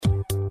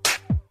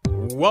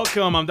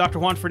Welcome. I'm Dr.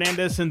 Juan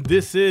Fernandez, and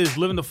this is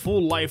Living the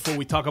Full Life, where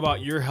we talk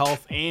about your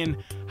health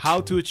and how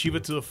to achieve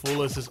it to the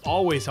fullest. As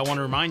always, I want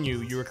to remind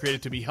you, you were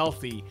created to be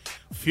healthy,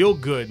 feel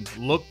good,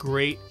 look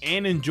great,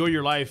 and enjoy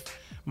your life.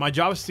 My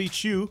job is to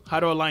teach you how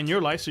to align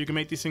your life so you can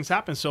make these things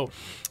happen. So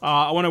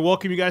I want to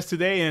welcome you guys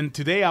today, and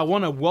today I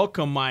want to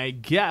welcome my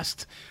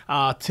guest.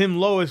 Tim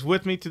Lowe is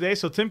with me today.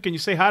 So Tim, can you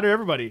say hi to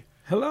everybody?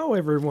 Hello,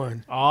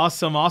 everyone.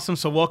 Awesome.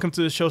 So welcome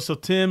to the show. So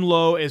Tim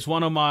Lowe is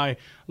one of my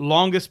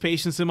longest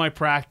patients in my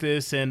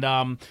practice,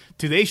 and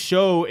today's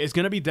show is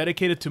going to be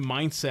dedicated to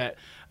mindset.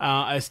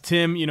 As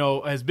Tim,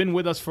 has been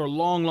with us for a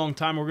long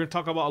time. We're going to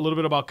talk about a little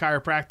bit about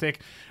chiropractic,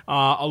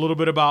 a little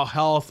bit about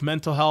health,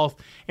 mental health,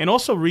 and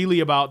also really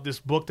about this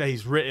book that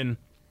he's written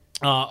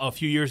a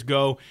few years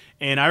ago.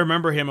 And I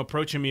remember him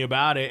approaching me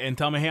about it and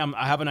telling me, hey,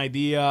 I have an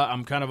idea.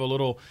 I'm kind of a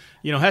little,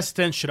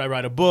 hesitant. Should I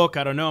write a book?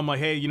 I don't know. I'm like,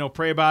 hey,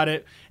 pray about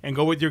it and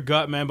go with your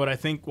gut, man. But I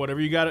think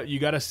whatever you got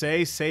to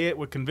say it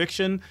with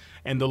conviction,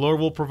 and the Lord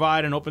will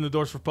provide and open the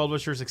doors for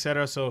publishers,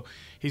 etc. So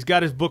he's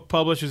got his book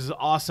published, which is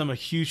awesome, a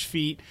huge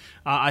feat.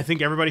 I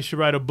think everybody should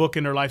write a book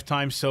in their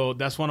lifetime. So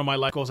that's one of my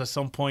life goals at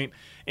some point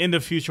in the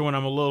future when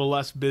I'm a little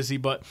less busy.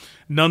 But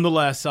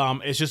nonetheless,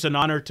 it's just an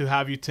honor to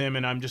have you, Tim.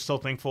 And I'm just so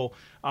thankful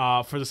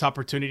for this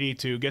opportunity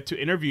to get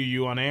to interview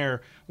you on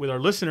air with our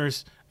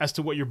listeners as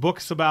to what your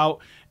book's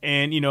about,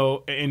 and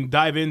and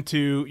dive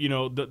into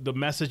the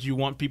message you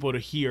want people to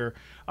hear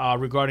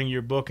regarding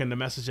your book and the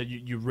message that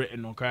you've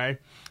written. Okay,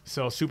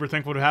 so super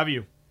thankful to have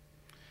you.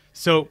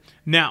 So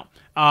now,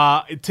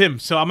 Tim,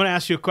 so I'm going to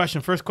ask you a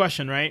question. First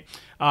question, right?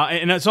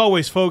 And as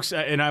always, folks,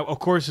 of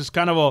course, it's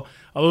kind of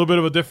a little bit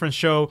of a different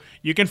show.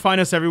 You can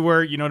find us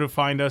everywhere, to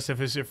find us. If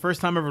it's your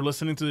first time ever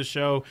listening to the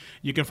show,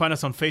 you can find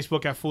us on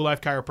Facebook at Full Life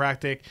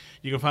Chiropractic.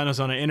 You can find us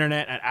on the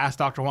internet at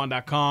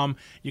AskDrJuan.com.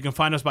 You can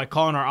find us by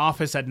calling our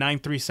office at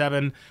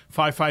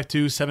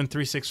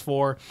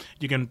 937-552-7364.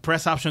 You can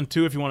press option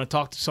 2 if you want to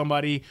talk to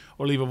somebody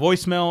or leave a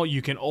voicemail.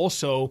 You can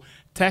also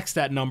text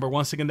that number.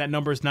 Once again, that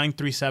number is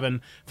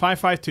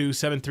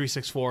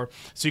 937-552-7364.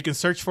 So you can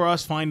search for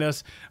us, find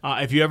us.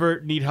 If you ever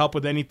need help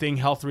with anything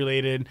health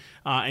related,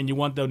 and you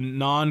want the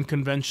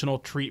non-conventional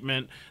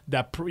treatment,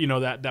 that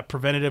that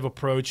preventative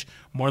approach,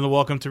 more than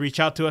welcome to reach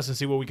out to us and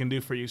see what we can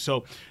do for you.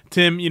 So,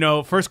 Tim,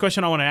 first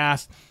question I want to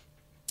ask,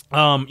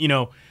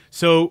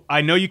 so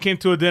I know you came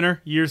to a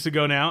dinner years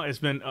ago now. It's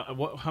been,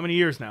 how many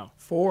years now?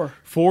 4.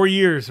 4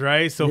 years,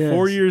 right? So yes.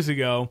 4 years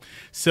ago.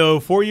 So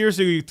 4 years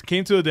ago, you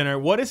came to a dinner.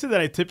 What is it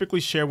that I typically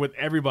share with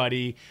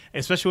everybody,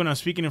 especially when I'm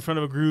speaking in front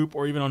of a group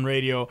or even on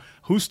radio?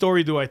 Whose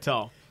story do I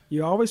tell?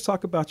 You always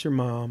talk about your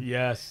mom.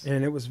 Yes.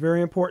 And it was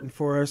very important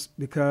for us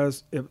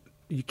because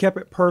you kept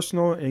it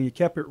personal and you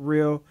kept it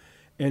real,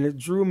 and it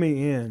drew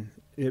me in.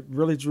 It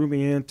really drew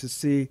me in to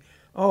see,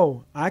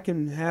 oh, I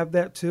can have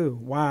that too.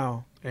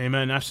 Wow.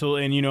 Amen.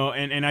 Absolutely.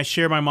 And, and I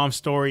share my mom's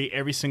story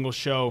every single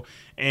show.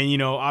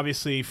 And,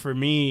 obviously for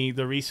me,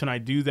 the reason I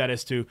do that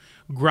is to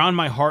ground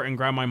my heart and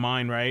ground my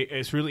mind, right?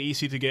 It's really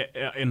easy to get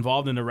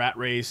involved in the rat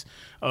race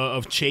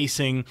of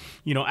chasing,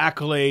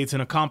 accolades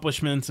and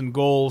accomplishments and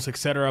goals,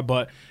 etc.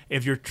 But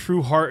if your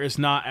true heart is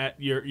not at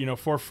your,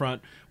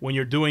 forefront when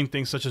you're doing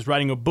things such as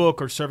writing a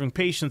book or serving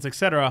patients,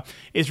 etc.,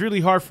 it's really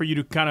hard for you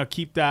to kind of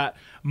keep that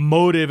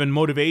motive and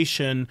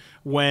motivation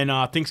when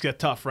things get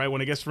tough, right?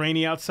 When it gets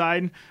rainy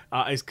outside,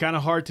 it's kind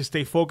of hard to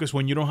stay focused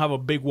when you don't have a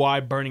big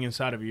why burning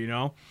inside of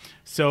you,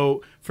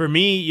 So for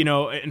me,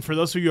 and for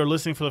those of you who are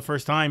listening for the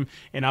first time,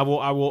 and I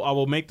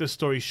will make this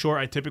story short.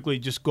 I typically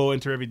just go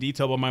into every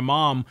detail, but my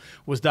mom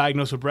was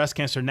diagnosed with breast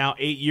cancer now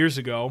 8 years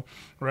ago,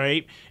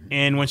 right?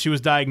 And when she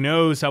was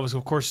diagnosed, I was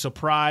of course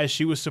surprised.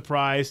 She was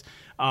surprised.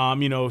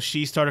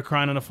 She started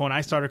crying on the phone.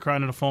 I started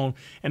crying on the phone.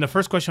 And the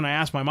first question I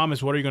asked my mom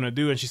is, what are you going to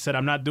do? And she said,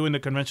 I'm not doing the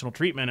conventional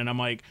treatment. And I'm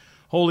like,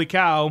 holy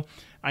cow,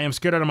 I am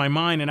scared out of my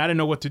mind. And I didn't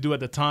know what to do at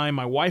the time.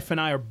 My wife and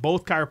I are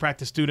both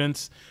chiropractic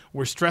students.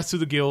 We're stressed to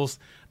the gills.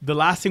 The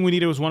last thing we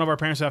needed was one of our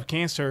parents to have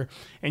cancer.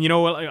 And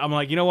I'm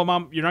like,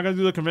 Mom, you're not going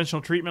to do the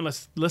conventional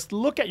treatment. Let's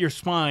look at your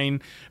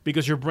spine,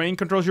 because your brain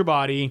controls your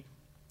body.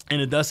 And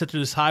it does it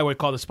through this highway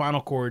called the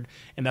spinal cord,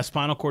 and that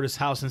spinal cord is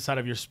housed inside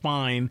of your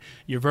spine,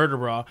 your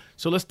vertebra.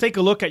 So let's take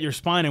a look at your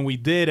spine, and we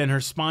did, and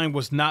her spine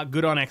was not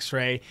good on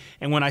x-ray.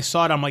 And when I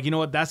saw it, I'm like,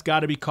 that's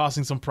got to be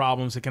causing some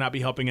problems. It cannot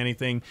be helping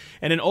anything.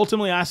 And then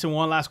ultimately I asked him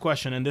one last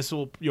question, and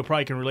you'll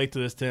probably can relate to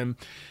this, Tim.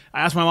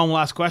 I asked my mom one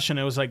last question.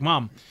 It was like,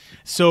 Mom,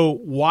 so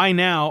why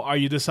now are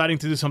you deciding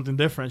to do something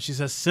different? She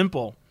says,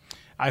 simple.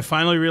 I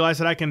finally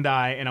realized that I can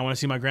die, and I want to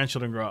see my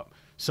grandchildren grow up.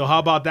 So how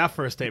about that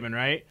for a statement,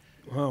 right?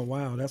 Oh,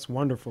 wow. That's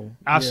wonderful.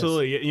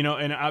 Absolutely. Yes.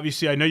 And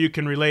obviously I know you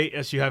can relate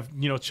as you have,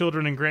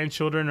 children and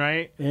grandchildren,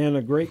 right? And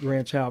a great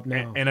grandchild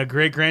now. And a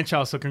great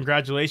grandchild. So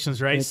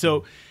congratulations, right?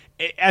 So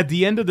at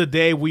the end of the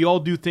day, we all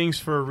do things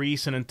for a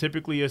reason, and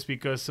typically it's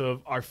because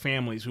of our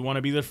families. We want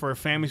to be there for our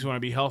families. We want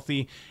to be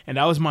healthy. And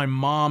that was my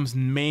mom's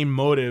main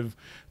motive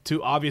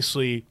to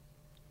obviously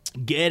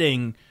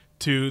getting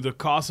to the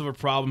cause of her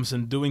problems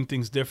and doing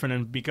things different.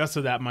 And because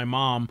of that, my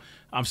mom,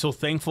 I'm so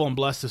thankful and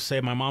blessed to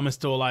say my mom is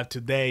still alive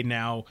today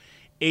now,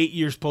 8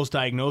 years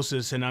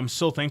post-diagnosis, and I'm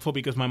so thankful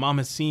because my mom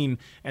has seen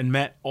and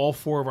met all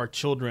 4 of our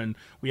children.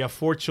 We have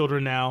 4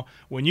 children now.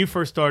 When you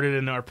first started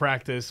in our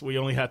practice, we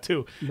only had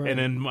 2. Right. And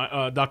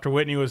then Dr.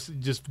 Whitney was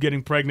just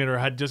getting pregnant, or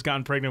had just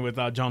gotten pregnant with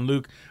John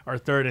Luke, our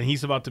 3rd, and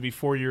he's about to be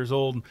 4 years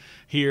old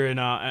here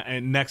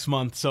in next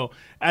month. So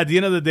at the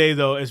end of the day,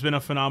 though, it's been a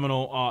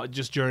phenomenal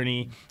just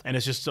journey, and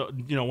it's just,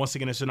 once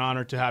again, it's an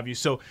honor to have you.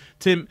 So,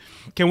 Tim,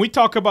 can we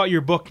talk about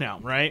your book now,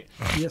 right?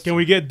 Yes. Can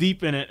we get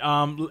deep in it?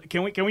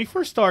 Can we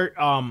first start,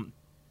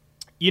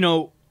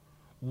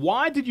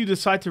 why did you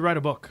decide to write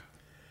a book?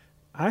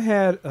 I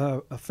had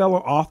a fellow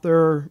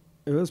author,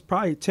 it was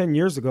probably 10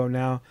 years ago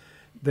now,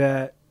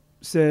 that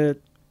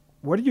said,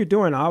 what are you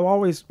doing? I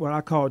always, what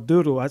I call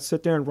doodle. I'd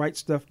sit there and write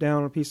stuff down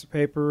on a piece of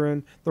paper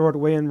and throw it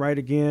away and write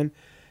again.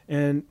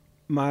 And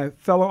my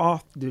fellow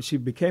author, she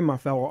became my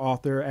fellow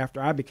author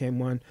after I became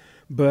one,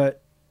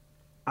 but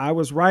I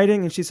was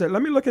writing and she said,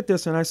 let me look at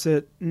this. And I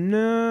said,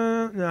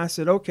 no. And I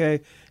said,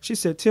 okay. She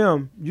said,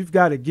 Tim, you've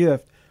got a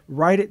gift.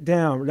 Write it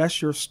down.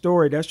 That's your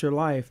story. That's your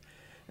life.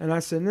 And I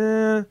said,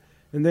 nah.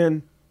 And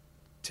then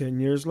 10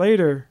 years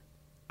later,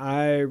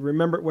 I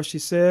remembered what she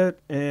said,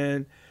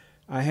 and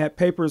I had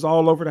papers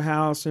all over the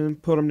house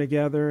and put them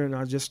together, and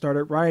I just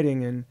started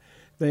writing, and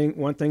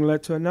one thing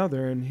led to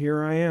another, and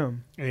here I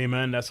am.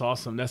 Amen. That's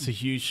awesome. That's a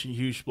huge,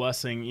 huge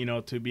blessing,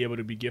 to be able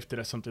to be gifted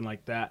at something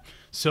like that.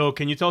 So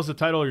can you tell us the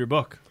title of your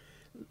book?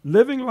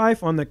 Living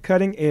Life on the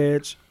Cutting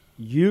Edge,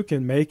 You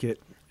Can Make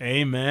It.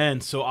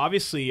 Amen. So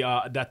obviously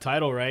that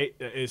title, right,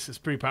 is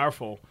pretty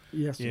powerful.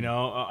 Yes.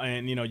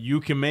 And you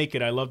can make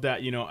it. I love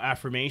that,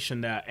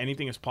 affirmation that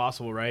anything is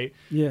possible, right?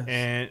 Yes.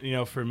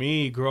 And, for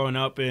me, growing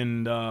up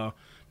in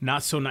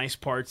not so nice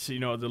parts, the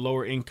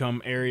lower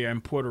income area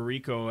in Puerto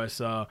Rico as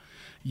a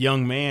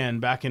young man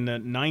back in the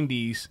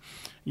 90s,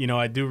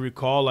 I do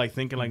recall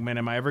thinking man,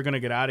 am I ever going to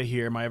get out of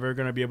here? Am I ever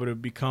going to be able to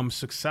become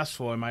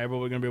successful? Am I ever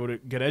going to be able to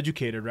get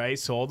educated? Right.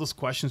 So all those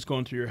questions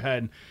going through your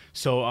head.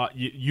 So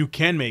you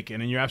can make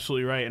it, and you're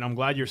absolutely right. And I'm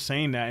glad you're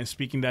saying that and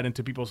speaking that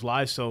into people's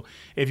lives. So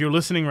if you're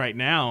listening right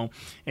now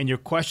and you're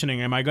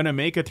questioning, am I going to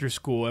make it through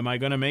school? Am I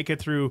going to make it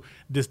through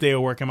this day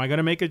of work? Am I going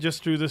to make it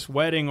just through this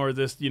wedding or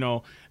this,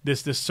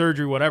 this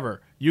surgery,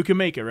 whatever? You can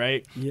make it,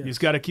 right? Yes. You just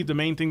got to keep the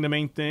main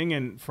thing.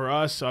 And for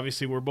us,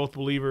 obviously, we're both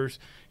believers,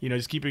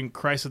 just keeping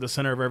Christ at the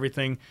center of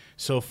everything.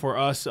 So for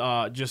us,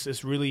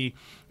 it's really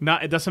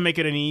not, it doesn't make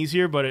it any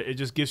easier, but it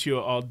just gives you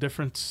a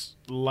different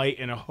light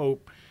and a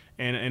hope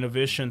and a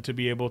vision to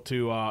be able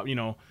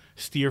to,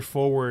 steer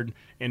forward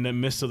in the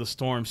midst of the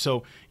storm.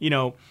 So,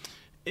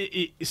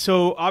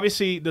 so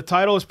obviously the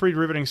title is pretty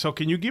riveting. So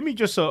can you give me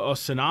just a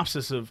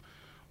synopsis of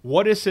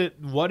what is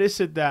it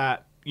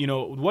that,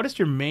 what is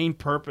your main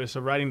purpose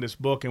of writing this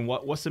book, and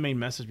what's the main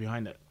message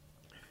behind it?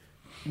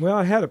 Well,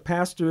 I had a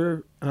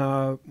pastor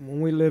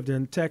when we lived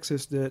in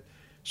Texas that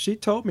she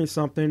told me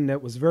something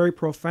that was very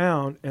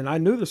profound, and I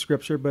knew the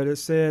scripture, but it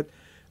said,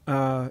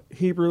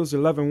 Hebrews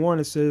 11:1,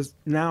 it says,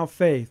 now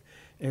faith.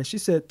 And she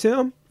said,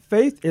 Tim,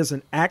 faith is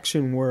an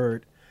action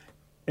word,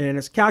 and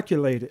it's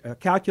a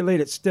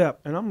calculated step.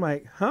 And I'm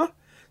like, huh?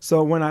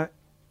 So when I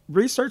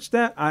researched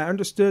that, I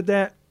understood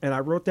that, and I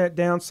wrote that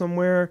down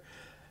somewhere.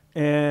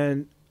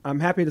 And I'm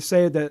happy to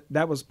say that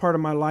that was part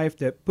of my life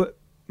that put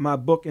my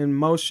book in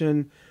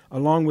motion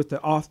along with the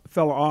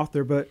fellow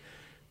author. But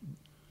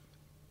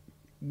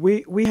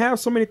we have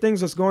so many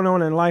things that's going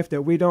on in life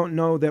that we don't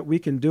know that we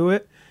can do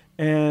it.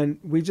 And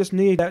we just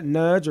need that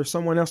nudge or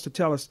someone else to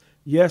tell us,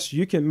 yes,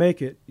 you can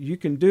make it. You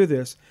can do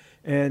this.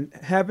 And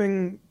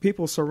having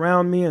people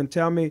surround me and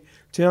tell me,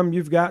 Tim,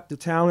 you've got the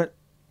talent.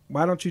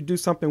 Why don't you do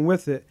something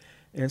with it?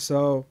 And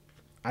so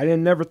I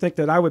didn't never think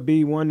that I would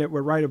be one that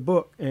would write a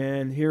book,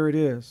 and here it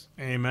is.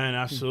 Amen.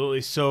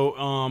 Absolutely.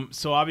 So,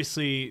 so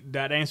obviously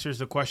that answers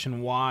the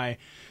question why.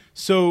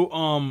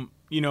 So,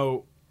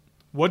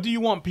 what do you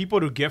want people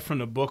to get from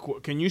the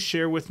book? Can you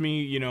share with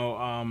me,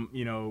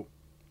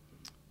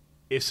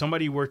 if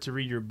somebody were to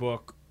read your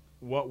book,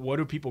 what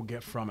do people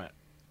get from it?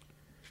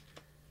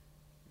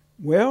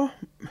 Well,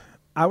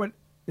 and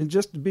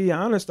just to be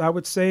honest, I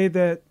would say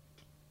that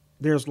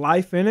there's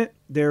life in it.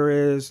 There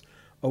is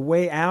a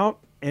way out.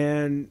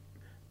 And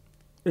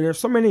there's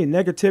so many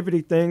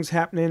negativity things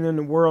happening in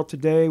the world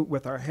today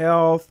with our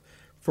health,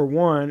 for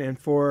one, and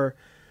for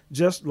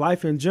just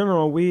life in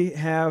general. We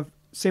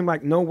seem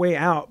like no way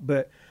out.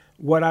 But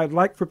what I'd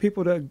like for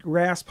people to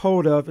grasp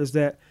hold of is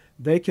that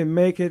they can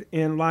make it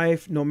in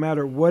life no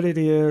matter what it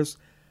is,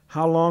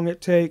 how long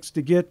it takes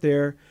to get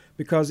there.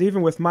 Because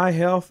even with my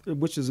health,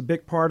 which is a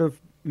big part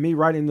of me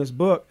writing this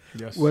book,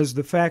 yes, was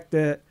the fact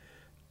that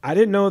I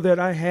didn't know that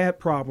I had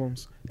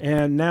problems.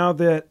 And now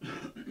that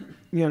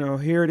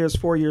here it is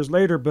 4 years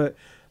later, but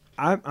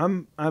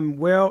I'm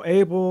well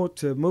able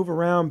to move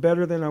around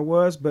better than I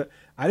was, but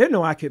I didn't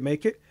know I could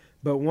make it.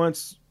 But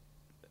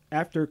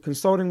after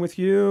consulting with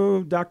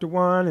you, Dr.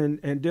 Juan,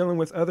 and dealing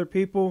with other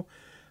people,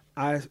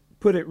 I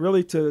put it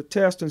really to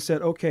test and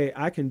said, okay,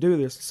 I can do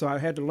this. So I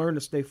had to learn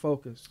to stay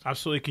focused.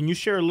 Absolutely. Can you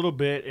share a little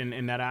bit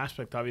in that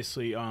aspect?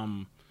 Obviously,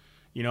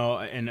 You know,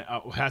 and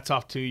hats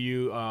off to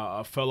you,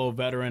 a fellow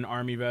veteran,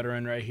 Army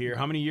veteran right here.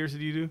 How many years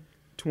did you do?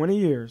 20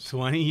 years.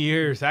 20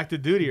 years,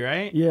 active duty,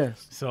 right?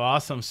 Yes. So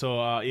awesome.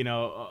 So, you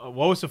know,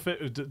 what was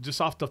just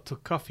off the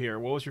cuff here,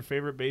 what was your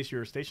favorite base you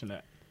were stationed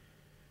at?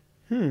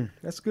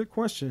 That's a good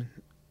question.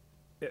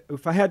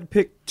 If I had to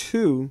pick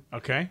two,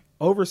 Okay.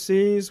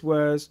 overseas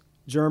was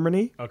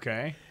Germany,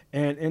 Okay.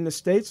 and in the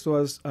States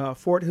was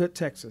Fort Hood,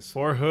 Texas.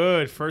 Fort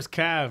Hood, first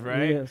Cav,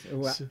 right? Yes.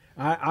 Well,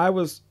 I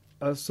was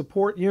a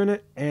support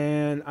unit,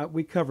 and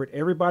we covered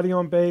everybody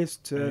on base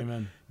to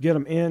Amen. get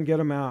them in, get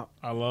them out.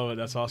 I love it.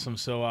 That's awesome.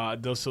 So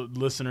those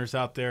listeners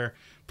out there,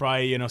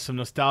 probably, you know, some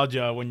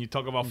nostalgia when you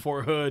talk about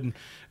Fort Hood and,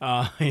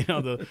 you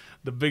know,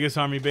 the biggest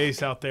Army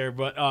base out there.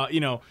 But,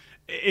 you know,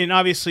 and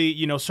obviously,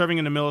 you know, serving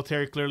in the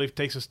military clearly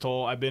takes its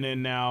toll. I've been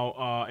in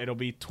now, it'll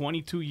be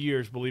 22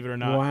 years, believe it or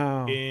not.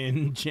 Wow.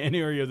 In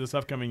January of this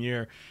upcoming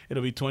year,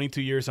 it'll be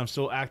 22 years. I'm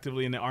still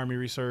actively in the Army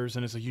Reserves,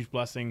 and it's a huge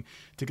blessing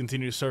to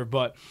continue to serve.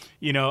 But,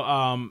 you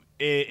know,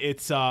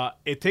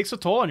 it takes a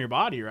toll on your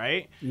body,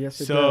 right?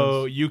 Yes, it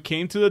So does. you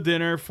came to the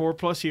dinner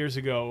 4+ years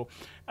ago.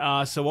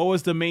 So what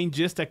was the main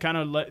gist that kind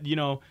of let, you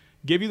know,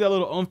 give you that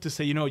little oomph to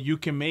say, you know, you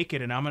can make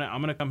it, and I'm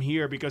gonna come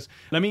here? Because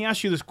let me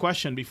ask you this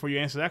question before you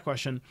answer that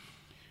question.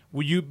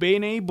 Would you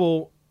been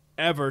able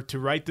ever to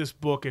write this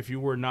book if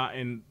you were not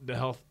in the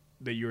health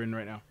that you're in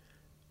right now?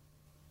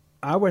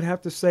 I would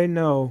have to say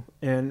no.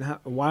 And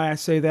why I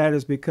say that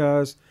is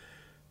because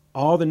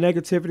all the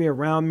negativity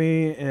around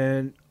me,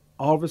 and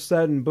all of a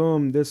sudden,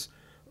 boom, this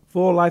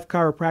Full Life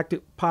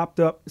Chiropractic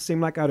popped up, it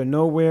seemed like out of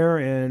nowhere.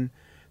 And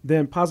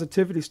then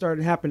positivity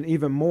started happening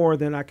even more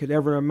than I could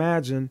ever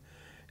imagine.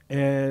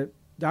 And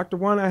Dr.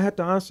 Juan, I had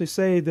to honestly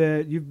say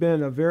that you've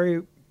been a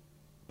very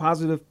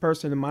positive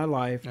person in my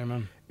life.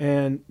 Amen.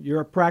 And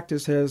your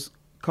practice has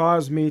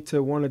caused me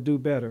to want to do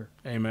better.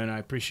 Amen. I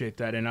appreciate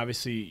that. And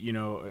obviously, you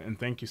know, and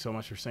thank you so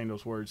much for saying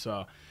those words.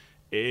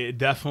 It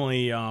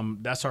definitely,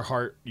 that's our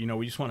heart. You know,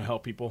 we just want to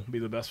help people be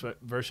the best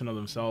version of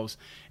themselves.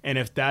 And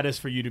if that is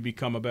for you to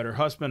become a better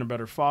husband, a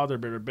better father,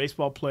 better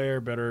baseball player,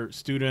 better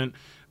student,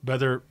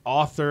 better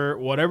author,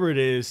 whatever it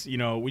is, you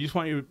know, we just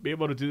want you to be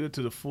able to do it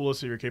to the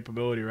fullest of your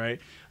capability, right?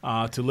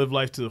 To live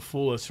life to the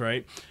fullest,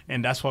 right?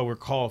 And that's why we're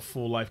called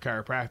Full Life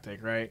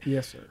Chiropractic, right?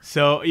 Yes, sir.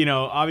 So, you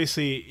know,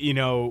 obviously, you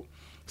know,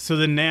 so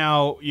then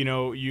now, you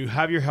know, you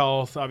have your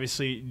health.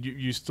 Obviously,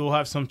 you still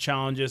have some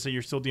challenges that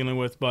you're still dealing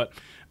with, but,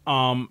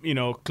 you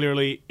know,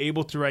 clearly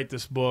able to write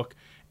this book.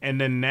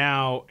 And then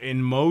now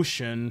in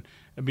motion,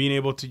 being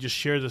able to just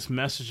share this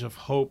message of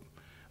hope,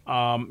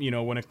 you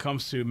know, when it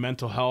comes to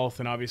mental health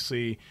and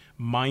obviously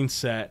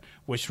mindset,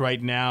 which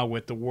right now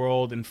with the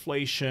world,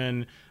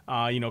 inflation,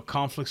 you know,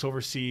 conflicts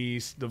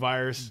overseas, the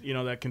virus, you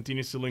know, that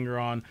continues to linger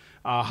on,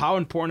 how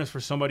important is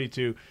for somebody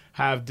to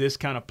have this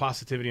kind of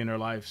positivity in their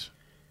lives?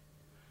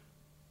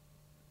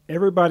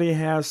 Everybody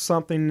has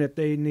something that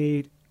they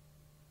need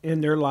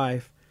in their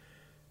life.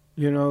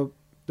 You know,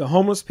 the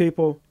homeless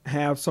people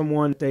have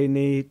someone they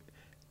need,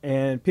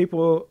 and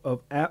people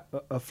of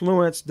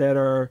affluence that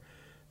are,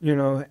 you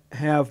know,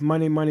 have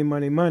money,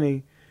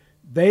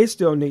 they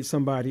still need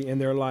somebody in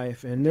their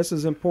life. And this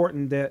is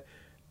important, that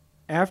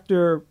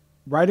after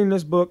writing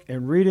this book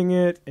and reading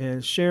it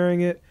and sharing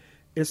it,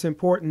 it's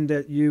important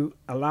that you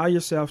allow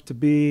yourself to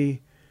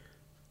be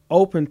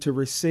open to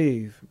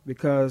receive,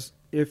 because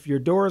if your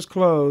door is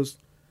closed,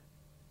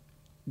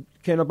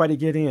 can't nobody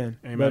get in.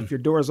 Amen. But if your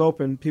door is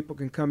open, people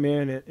can come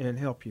in and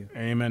help you.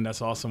 Amen. That's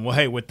awesome. Well,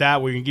 hey, with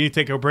that, we're going to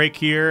take a break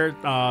here.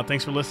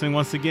 Thanks for listening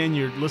once again.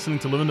 You're listening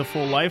to Living the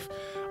Full Life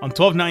on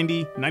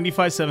 1290,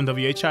 95.7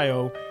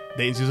 WHIO,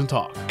 Dayton's News and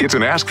Talk. It's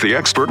an Ask the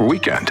Expert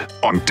weekend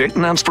on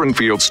Dayton and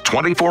Springfield's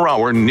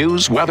 24-hour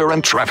news, weather,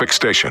 and traffic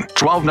station,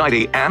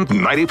 1290 and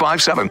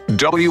 95.7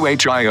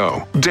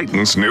 WHIO,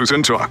 Dayton's News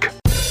and Talk.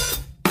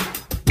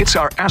 It's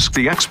our Ask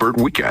the Expert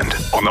weekend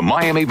on the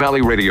Miami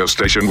Valley radio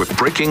station with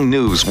breaking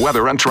news,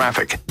 weather, and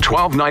traffic.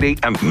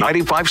 1290 and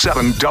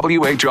 95.7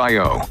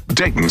 WHIO,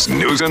 Dayton's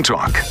News and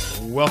Talk.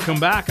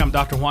 Welcome back. I'm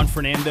Dr. Juan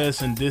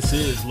Fernandez, and this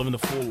is Living the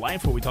Full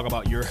Life, where we talk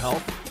about your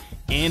health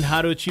and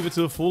how to achieve it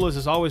to the fullest.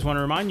 As always, I want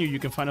to remind you, you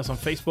can find us on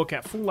Facebook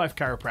at Full Life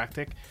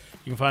Chiropractic.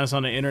 You can find us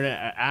on the internet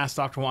at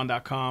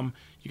AskDrJuan.com.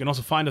 You can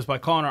also find us by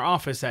calling our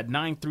office at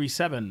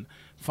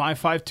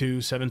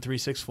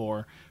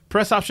 937-552-7364.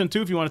 Press option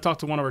 2 if you want to talk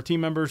to one of our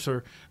team members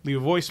or leave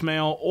a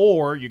voicemail,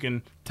 or you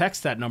can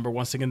text that number.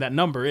 Once again, that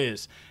number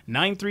is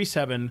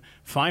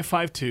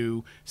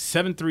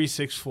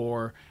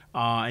 937-552-7364.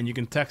 And you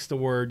can text the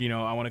word, you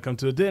know, I want to come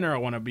to a dinner, I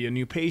want to be a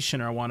new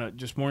patient, or I want to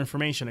just more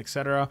information,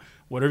 etc.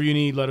 Whatever you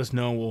need, let us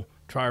know. We'll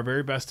try our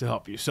very best to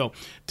help you. So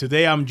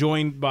today I'm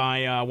joined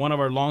by one of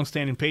our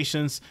longstanding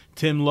patients,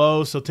 Tim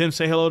Lowe. So Tim,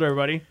 say hello to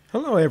everybody.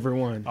 Hello,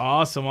 everyone.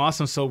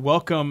 Awesome. So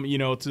welcome, you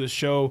know, to the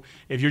show.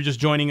 If you're just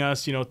joining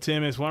us, you know,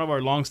 Tim is one of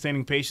our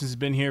longstanding patients. He's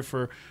been here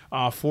for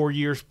 4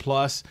 years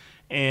plus.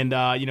 And,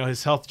 you know,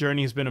 his health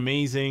journey has been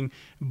amazing.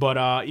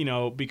 But, you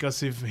know,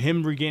 because of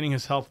him regaining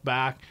his health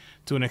back,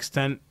 to an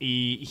extent.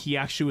 He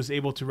actually was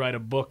able to write a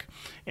book,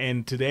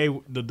 and today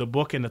the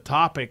book and the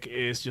topic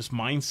is just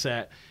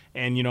mindset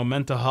and, you know,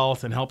 mental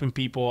health and helping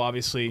people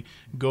obviously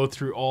go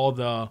through all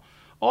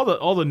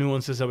the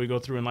nuances that we go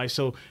through in life.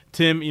 So,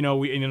 Tim, you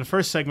know, in the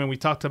first segment, we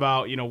talked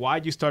about, you know, why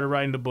you started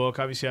writing the book.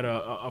 Obviously, you had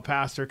a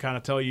pastor kind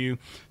of tell you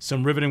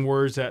some riveting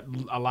words that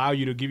allow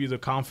you to give you the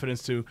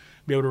confidence to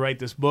be able to write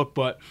this book.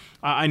 But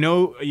I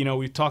know, you know,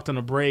 we talked on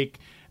a break.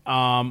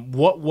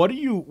 What do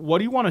you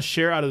want to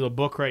share out of the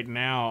book right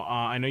now?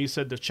 I know you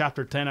said the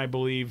chapter 10, I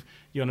believe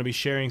you're going to be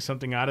sharing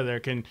something out of there.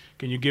 Can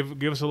you give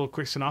us a little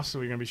quick synopsis of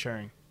what you're going to be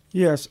sharing?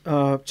 Yes,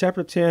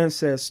 chapter 10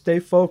 says, stay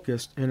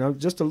focused. And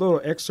just a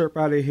little excerpt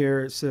out of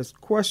here. It says,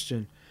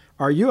 question,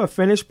 are you a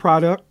finished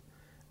product?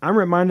 I'm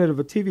reminded of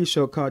a TV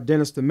show called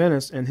Dennis the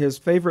Menace, and his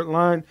favorite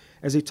line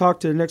as he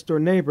talked to the next door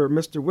neighbor,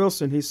 Mr.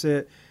 Wilson, he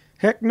said,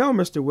 heck no,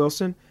 Mr.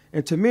 Wilson.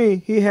 And to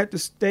me, he had to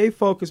stay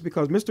focused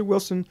because Mr.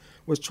 Wilson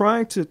was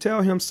trying to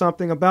tell him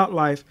something about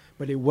life,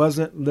 but he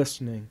wasn't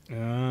listening.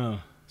 Oh,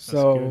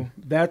 so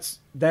that's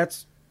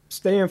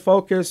staying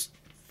focused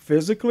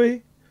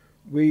physically.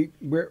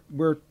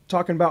 We're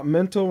talking about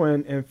mental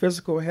and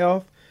physical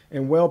health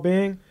and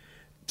well-being.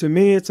 To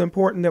me, it's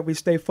important that we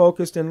stay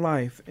focused in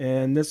life.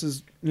 And this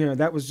is, you know,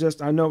 that was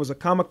just, I know it was a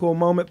comical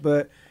moment,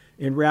 but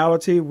in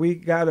reality, we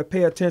got to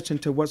pay attention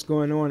to what's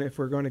going on if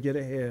we're going to get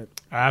ahead.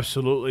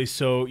 Absolutely.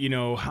 So, you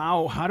know,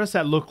 how does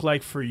that look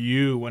like for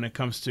you when it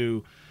comes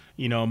to,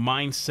 you know,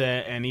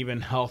 mindset and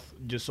even health,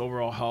 just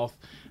overall health?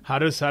 How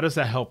does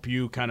that help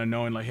you kind of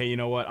knowing like, hey, you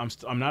know what,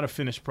 I'm not a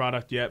finished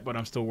product yet, but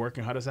I'm still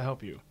working. How does that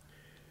help you?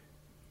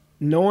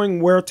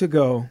 Knowing where to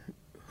go,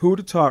 who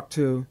to talk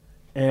to,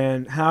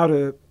 and how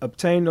to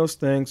obtain those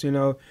things. You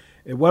know,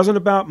 it wasn't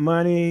about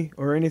money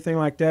or anything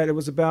like that. It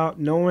was about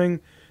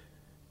knowing,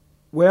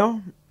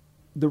 well,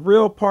 the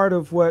real part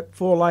of what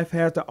Full Life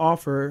has to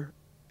offer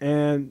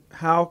and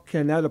how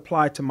can that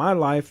apply to my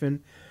life.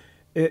 And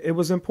it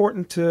was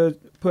important to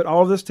put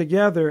all this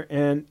together.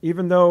 And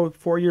even though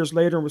 4 years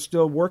later we're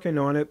still working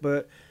on it,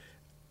 but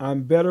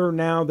I'm better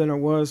now than I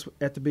was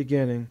at the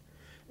beginning.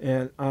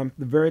 And I'm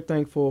very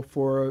thankful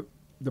for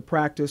the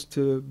practice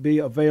to be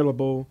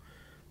available,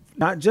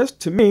 not just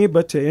to me,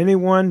 but to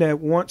anyone that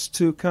wants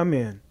to come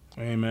in.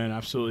 Amen.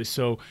 Absolutely.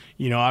 So,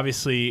 you know,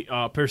 obviously,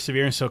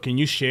 perseverance. So can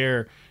you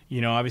share,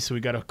 you know, obviously we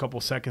got a couple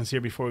seconds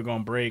here before we go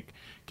on break.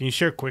 Can you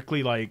share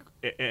quickly, like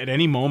at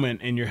any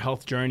moment in your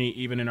health journey,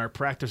 even in our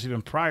practice,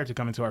 even prior to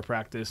coming to our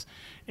practice,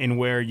 in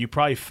where you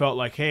probably felt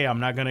like, hey, I'm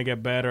not going to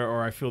get better,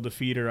 or I feel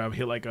defeated, or I've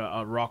hit like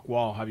a rock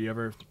wall. Have you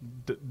ever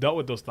dealt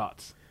with those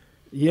thoughts?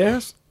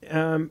 Yes,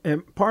 and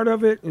part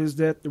of it is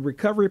that the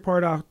recovery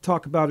part, I'll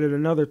talk about at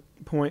another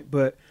point,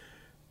 but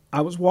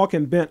I was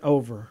walking bent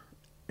over.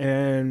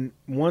 And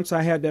once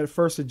I had that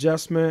first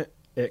adjustment,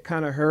 it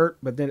kind of hurt,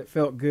 but then it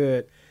felt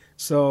good.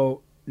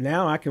 So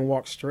now I can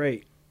walk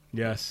straight.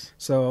 Yes.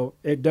 So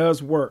it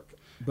does work,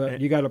 but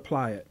you got to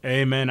apply it.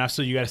 Amen.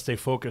 Absolutely. You got to stay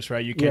focused,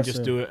 right? You can't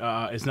just do it.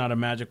 It's not a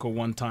magical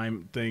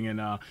one-time thing. And,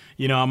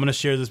 you know, I'm going to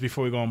share this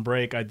before we go on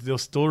break. I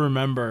still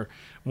remember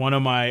one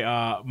of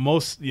my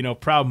most, you know,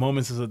 proud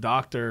moments as a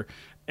doctor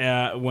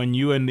when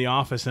you in the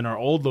office in our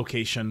old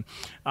location,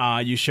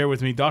 you shared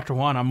with me, Dr.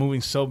 Juan, I'm moving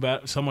so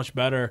much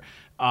better.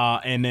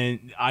 And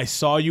then I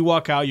saw you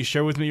walk out. You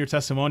shared with me your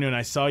testimonial, and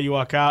I saw you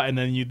walk out, and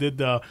then you did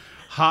the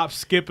hop,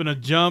 skip, and a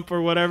jump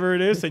or whatever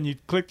it is, and you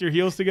clicked your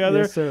heels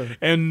together. Yes, sir.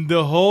 And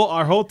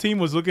our whole team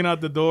was looking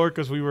out the door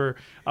because we were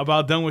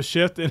about done with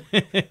shift, and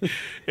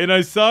and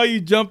I saw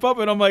you jump up,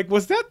 and I'm like,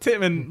 "Was that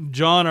Tim?" And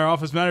John, our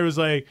office manager, was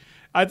like,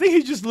 "I think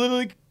he just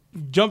literally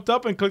jumped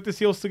up and clicked his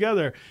heels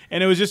together."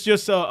 And it was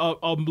just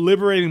a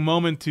liberating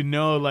moment to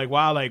know, like,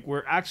 wow, like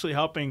we're actually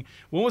helping.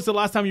 When was the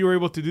last time you were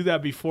able to do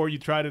that before you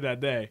tried it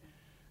that day?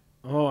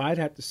 Oh, I'd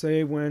have to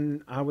say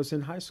when I was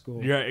in high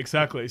school. Yeah,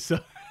 exactly. So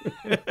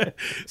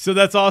so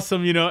that's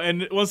awesome, you know.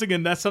 And once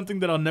again, that's something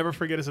that I'll never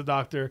forget as a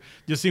doctor.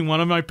 Just seeing one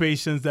of my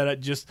patients that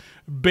had just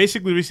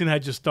basically recently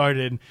had just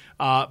started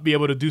be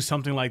able to do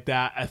something like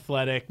that,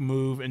 athletic,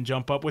 move, and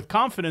jump up with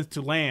confidence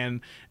to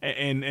land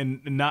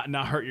and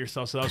not hurt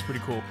yourself. So that was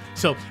pretty cool.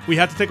 So we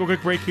have to take a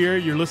quick break here.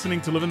 You're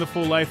listening to Living the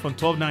Full Life on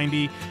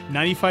 1290,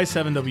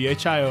 95.7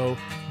 WHIO,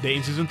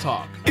 Dayton's News and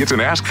Talk. It's an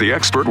Ask the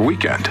Expert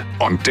weekend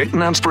on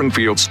Dayton and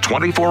Springfield's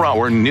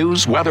 24-hour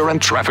news, weather,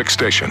 and traffic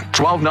station,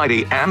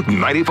 1290 and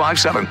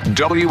 95.7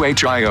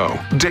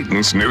 WHIO,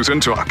 Dayton's News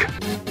and Talk.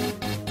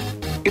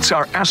 It's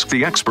our Ask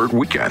the Expert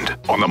weekend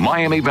on the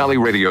Miami Valley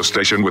radio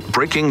station with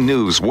breaking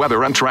news,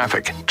 weather, and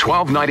traffic,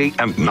 1290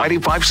 and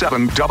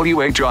 95.7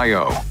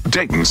 WHIO,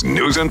 Dayton's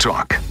News and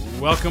Talk.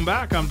 Welcome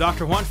back. I'm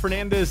Dr. Juan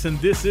Fernandez, and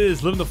this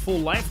is Living the Full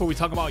Life, where we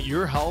talk about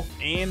your health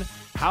and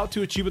how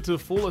to achieve it to the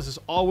fullest. As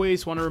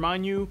always, want to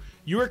remind you,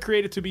 you are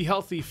created to be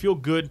healthy, feel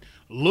good,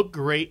 look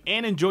great,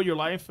 and enjoy your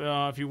life.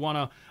 If you want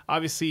to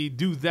obviously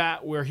do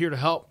that, we're here to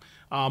help.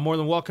 More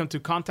than welcome to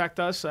contact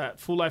us at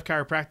Full Life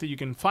Chiropractic. You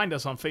can find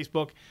us on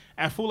Facebook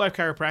at Full Life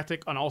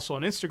Chiropractic and also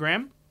on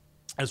Instagram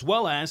as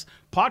well as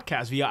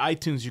podcasts via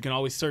iTunes. You can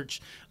always search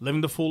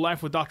Living the Full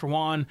Life with Dr.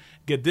 Juan,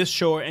 get this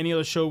show or any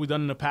other show we've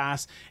done in the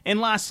past. And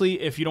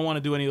lastly, if you don't want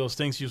to do any of those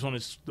things, you just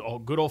want a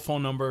good old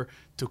phone number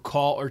to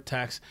call or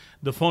text.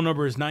 The phone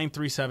number is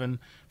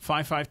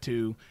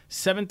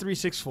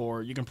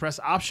 937-552-7364. You can press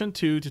option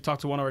 2 to talk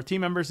to one of our team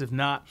members. If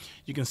not,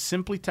 you can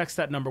simply text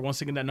that number.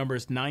 Once again, that number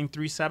is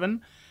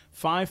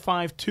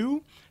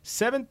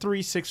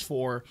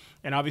 937-552-7364.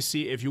 And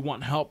obviously, if you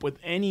want help with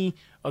any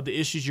of the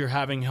issues you're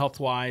having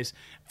health-wise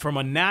from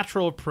a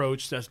natural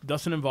approach that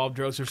doesn't involve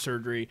drugs or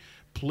surgery,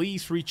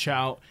 please reach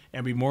out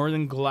and be more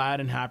than glad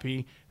and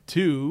happy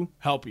to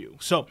help you.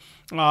 So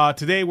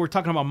today we're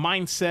talking about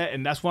mindset,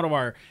 and that's one of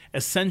our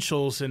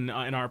essentials in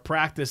our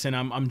practice. And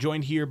I'm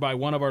joined here by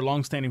one of our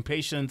longstanding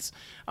patients,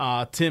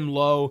 Tim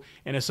Lowe,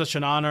 and it's such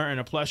an honor and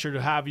a pleasure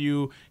to have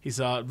you. He's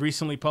a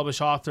recently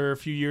published author. A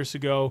few years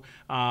ago,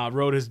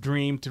 wrote his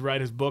dream to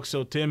write his book.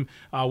 So Tim,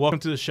 welcome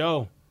to the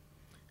show.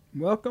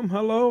 Welcome.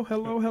 Hello,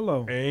 hello,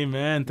 hello.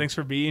 Amen. Thanks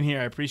for being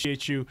here. I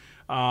appreciate you,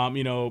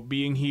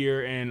 being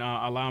here and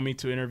allowing me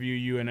to interview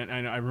you. And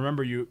I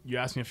remember you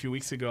asked me a few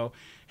weeks ago,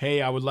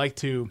 hey, I would like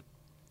to,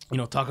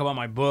 talk about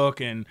my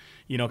book and,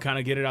 kind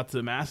of get it out to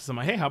the masses. I'm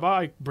like, hey, how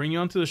about I bring you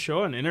onto the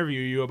show and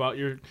interview you about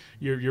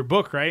your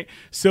book, right?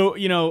 So,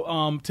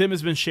 Tim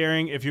has been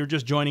sharing, if you're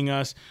just joining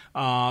us,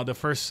 the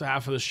first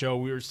half of the show,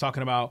 we were just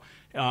talking about,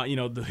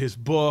 his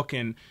book.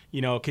 And,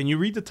 can you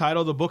read the title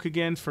of the book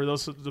again for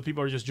the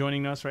people who are just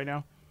joining us right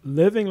now?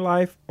 Living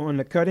Life on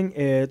the Cutting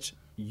Edge,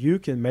 You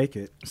Can Make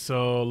It.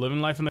 So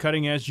Living Life on the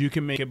Cutting Edge, You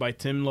Can Make It by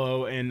Tim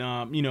Lowe. And,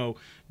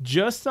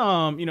 just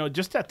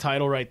that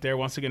title right there,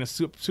 once again, is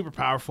super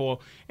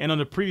powerful. And on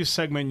the previous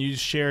segment, you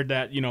shared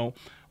that,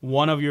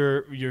 one of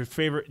your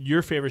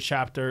favorite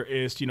chapter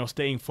is,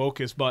 staying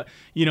focused. But,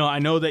 I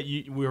know that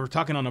we were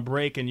talking on a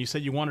break and you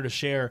said you wanted to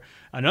share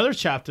another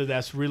chapter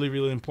that's really,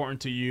 really important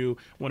to you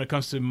when it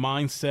comes to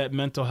mindset,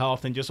 mental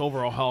health, and just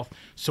overall health.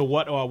 So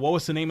what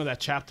was the name of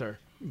that chapter?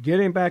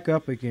 Getting Back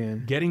Up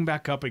Again. Getting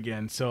Back Up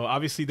Again. So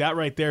obviously that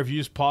right there, if you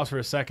just pause for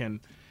a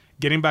second,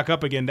 getting back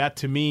up again, that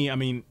to me,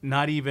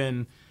 not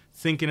even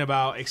thinking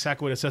about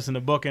exactly what it says in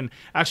the book. And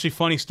actually,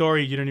 funny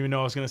story, you didn't even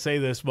know I was going to say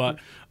this, but,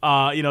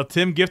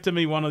 Tim gifted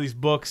me one of these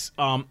books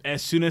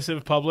as soon as it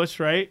was published,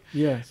 right?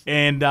 Yes.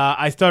 And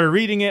I started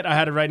reading it. I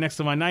had it right next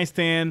to my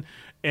nightstand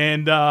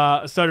and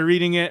started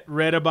reading it,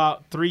 read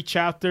about 3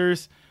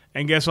 chapters.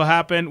 And guess what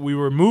happened? We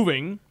were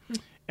moving.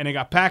 And it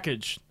got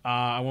packaged.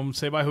 I won't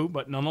say by who,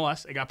 but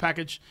nonetheless, it got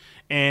packaged.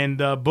 And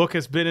the book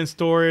has been in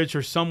storage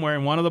or somewhere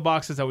in one of the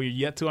boxes that we've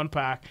yet to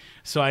unpack.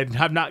 So I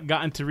have not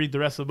gotten to read the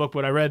rest of the book,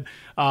 but I read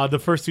the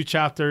first 2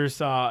 chapters.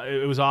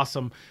 It was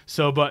awesome.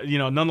 So, but,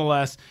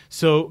 nonetheless,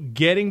 so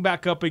getting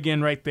back up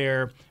again right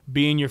there,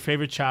 being your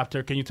favorite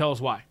chapter. Can you tell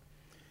us why?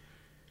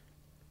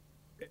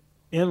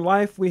 In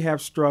life, we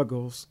have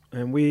struggles,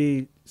 and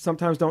we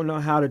sometimes don't know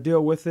how to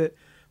deal with it.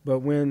 But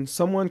when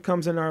someone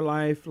comes in our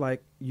life,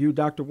 like you,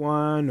 Dr.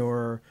 Juan,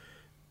 or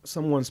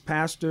someone's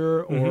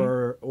pastor,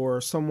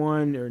 or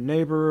someone, your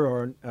neighbor,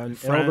 or an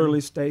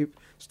elderly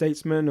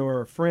statesman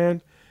or a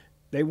friend,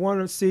 they want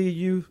to see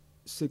you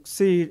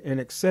succeed and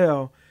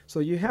excel. So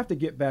you have to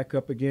get back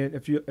up again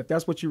if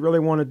that's what you really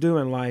want to do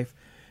in life.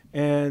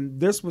 And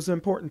this was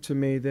important to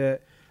me,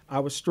 that I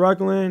was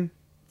struggling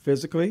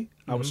physically,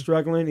 I was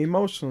struggling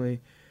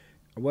emotionally.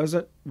 I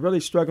wasn't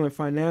really struggling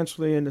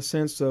financially in the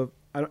sense of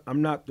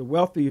I'm not the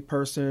wealthy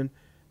person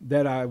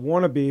that I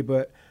want to be,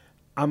 but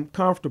I'm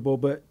comfortable.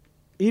 But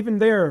even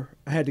there,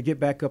 I had to get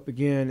back up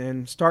again,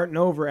 and starting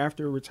over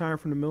after retiring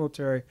from the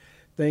military,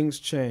 things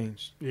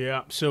changed.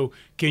 Yeah. So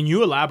can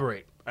you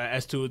elaborate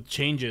as to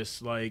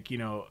changes, like,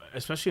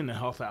 especially in the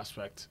health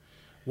aspect?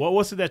 What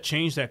was it that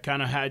changed that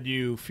kind of had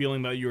you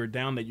feeling that you were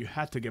down, that you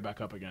had to get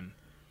back up again?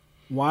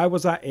 Why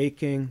was I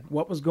aching?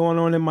 What was going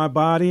on in my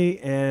body?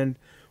 And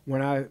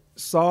when I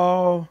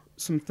saw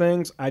some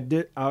things, I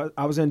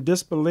was in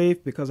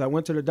disbelief, because I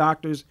went to the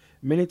doctors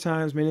many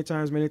times.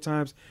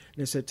 And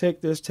they said, take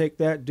this, take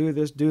that, do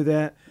this, do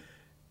that.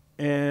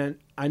 And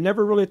I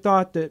never really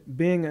thought that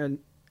being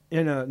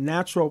in a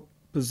natural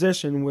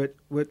position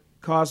would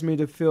cause me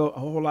to feel a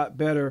whole lot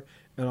better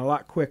and a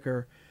lot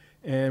quicker.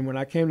 And when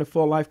I came to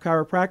Full Life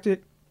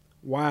Chiropractic,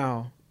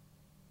 wow,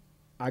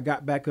 I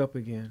got back up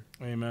again.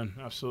 Amen.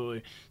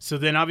 Absolutely. So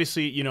then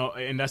obviously,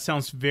 and that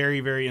sounds very,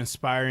 very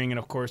inspiring. And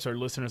of course, our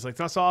listeners like,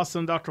 that's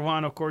awesome, Dr.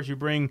 Juan. Of course, you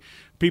bring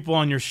people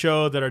on your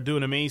show that are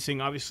doing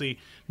amazing. Obviously,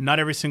 not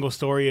every single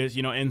story is,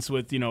 ends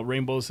with,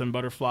 rainbows and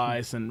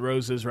butterflies and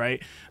roses,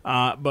 right?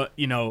 But,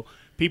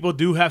 people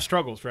do have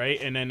struggles,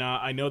 right? And then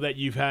I know that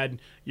you've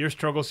had your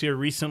struggles here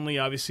recently.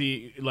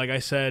 Obviously, like I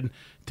said,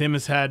 Tim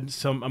has had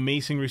some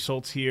amazing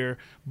results here,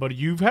 but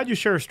you've had your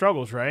share of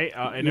struggles, right?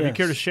 And if you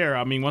care to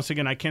share, once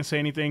again, I can't say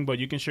anything, but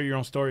you can share your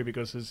own story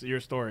because it's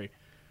your story.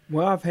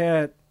 Well, I've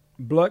had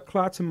blood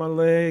clots in my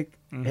leg,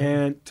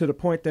 and to the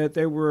point that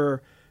they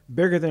were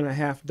bigger than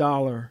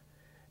 $50.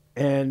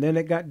 And then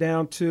it got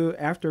down to,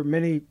 after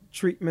many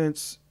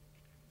treatments,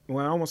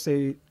 well, I won't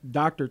say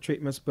doctor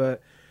treatments,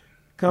 but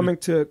coming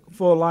to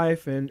full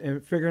life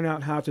and figuring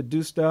out how to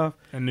do stuff.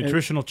 And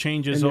nutritional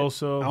changes and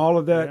also. All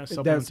of that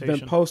Yeah, that's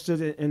been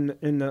posted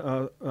in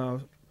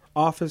the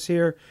office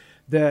here.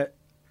 That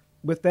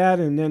with that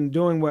and then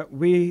doing what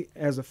we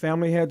as a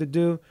family had to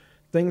do,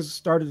 things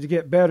started to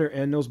get better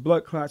and those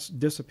blood clots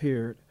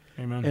disappeared.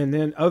 Amen. And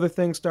then other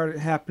things started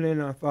happening.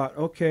 And I thought,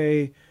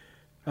 okay,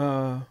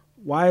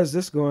 why is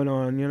this going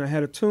on? You know, I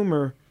had a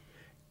tumor,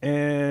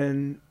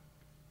 and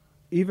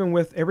even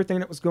with everything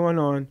that was going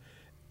on,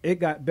 it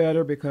got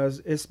better because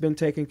it's been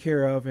taken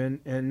care of,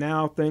 and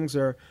now things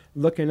are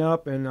looking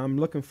up, and I'm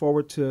looking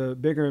forward to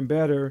bigger and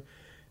better.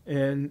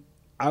 And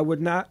I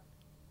would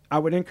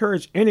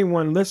encourage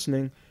anyone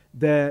listening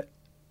that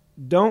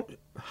don't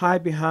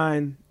hide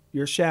behind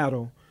your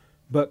shadow,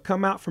 but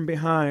come out from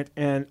behind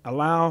and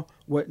allow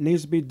what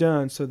needs to be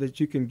done so that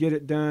you can get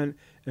it done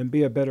and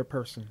be a better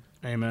person.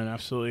 Amen.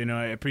 Absolutely. You know,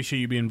 I appreciate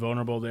you being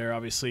vulnerable there.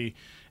 Obviously,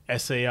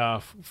 as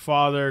a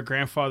father,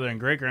 grandfather, and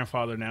great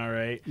grandfather now,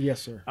 right?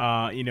 Yes, sir.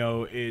 You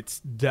know, it's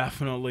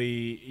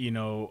definitely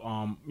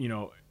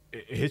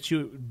it hits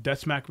you dead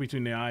smack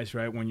between the eyes,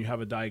 right? When you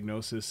have a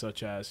diagnosis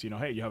such as,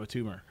 hey, you have a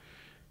tumor,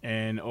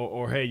 and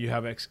or hey, you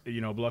have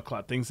blood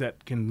clot, things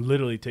that can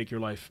literally take your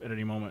life at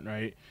any moment,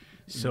 right?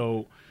 Mm-hmm.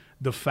 So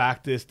the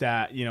fact is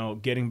that,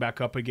 getting back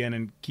up again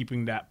and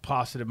keeping that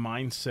positive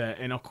mindset,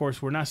 and of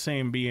course, we're not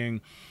saying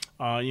being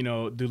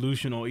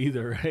delusional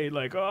either, right?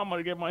 Like, oh, I'm going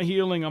to get my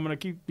healing. I'm going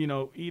to keep,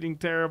 eating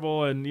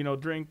terrible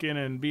and, drinking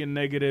and being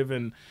negative,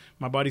 and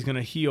my body's going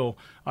to heal.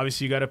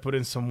 Obviously, you got to put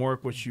in some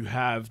work, which you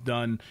have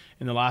done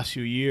in the last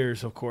few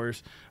years, of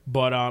course.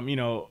 But,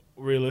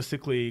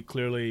 realistically,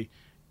 clearly,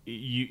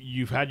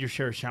 you've had your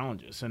share of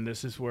challenges, and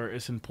this is where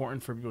it's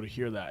important for people to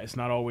hear that. It's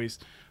not always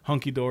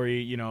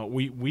hunky-dory.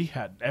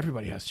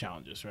 Everybody has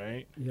challenges,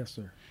 right? Yes,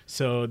 sir.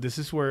 So this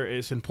is where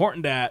it's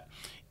important that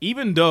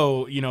even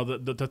though,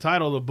 the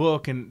title of the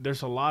book, and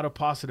there's a lot of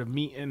positive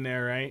meat in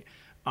there, right?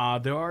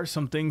 There are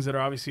some things that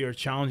are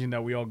challenging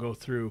that we all go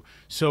through.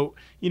 So,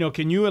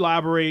 can you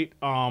elaborate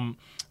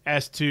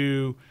as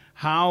to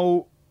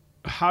how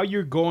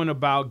you're going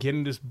about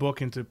getting this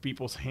book into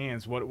people's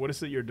hands? What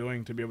is it you're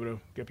doing to be able to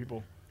get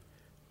people?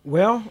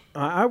 Well,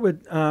 I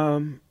would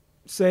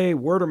say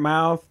word of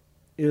mouth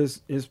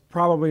is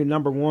probably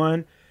number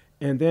one.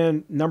 And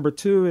then number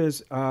two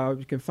is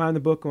you can find the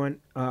book on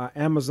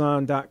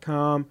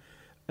Amazon.com.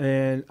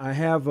 And I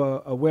have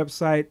a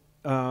website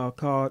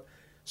called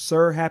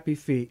Sir Happy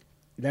Feet.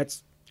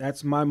 That's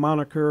my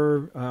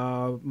moniker,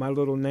 my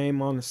little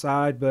name on the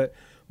side. But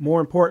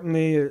more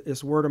importantly,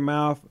 it's word of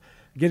mouth.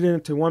 Get it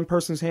into one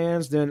person's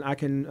hands, then I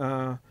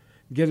can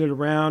get it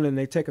around, and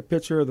they take a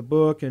picture of the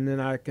book, and then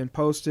I can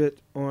post it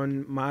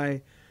on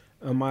my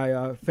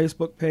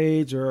Facebook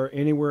page or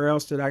anywhere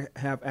else that I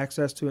have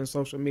access to in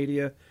social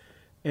media.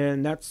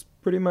 And that's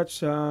pretty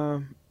much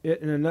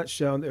it in a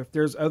nutshell. If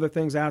there's other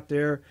things out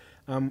there,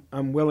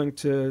 I'm willing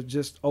to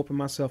just open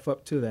myself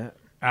up to that.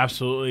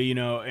 Absolutely,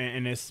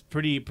 and it's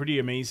pretty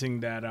amazing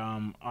that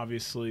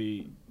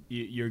obviously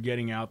you're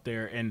getting out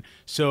there. And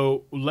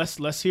so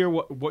let's hear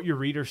what your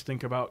readers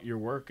think about your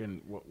work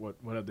and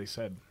what have they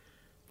said.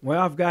 Well,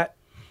 I've got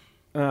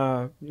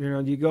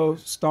you go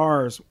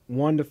stars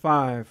 1 to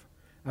 5.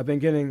 I've been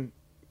getting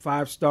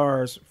 5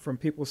 stars from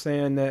people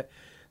saying that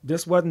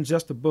this wasn't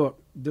just a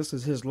book. This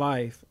is his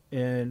life.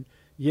 And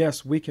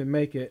yes, we can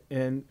make it.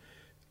 And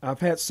I've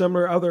had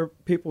similar other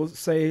people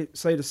say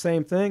the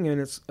same thing.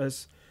 And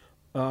it's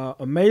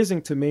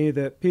amazing to me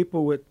that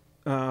people would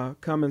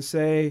come and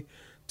say,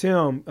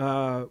 Tim,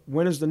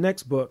 when is the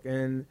next book?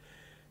 And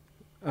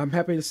I'm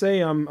happy to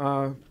say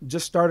I'm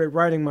just started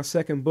writing my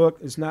second book.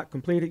 It's not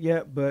completed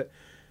yet, but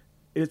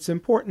it's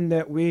important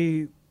that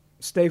we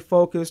stay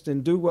focused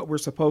and do what we're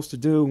supposed to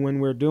do when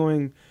we're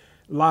doing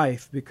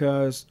life,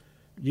 because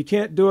you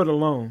can't do it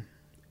alone.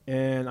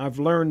 And I've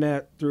learned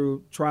that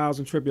through trials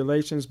and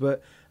tribulations,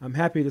 but I'm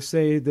happy to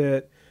say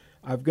that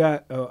I've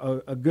got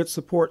a good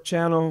support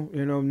channel,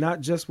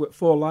 not just with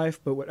Full Life,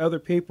 but with other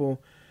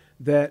people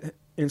that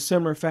in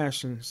similar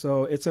fashion.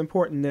 So it's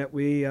important that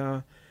we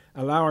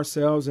allow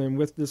ourselves, and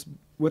with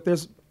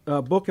this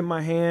book in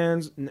my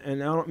hands,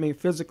 and I don't mean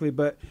physically,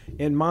 but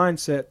in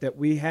mindset, that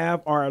we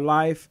have our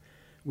life,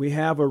 we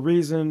have a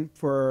reason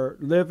for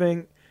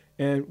living,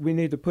 and we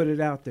need to put it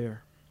out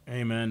there.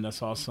 Amen.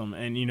 That's awesome.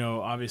 And,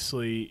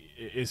 obviously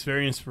it's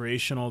very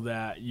inspirational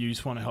that you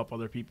just want to help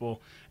other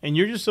people. And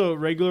you're just a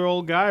regular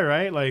old guy,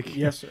 right? Like,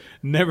 yes, sir.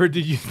 Never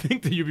did you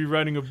think that you'd be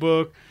writing a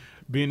book,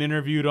 being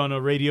interviewed on a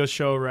radio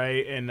show,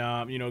 right? And,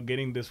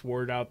 getting this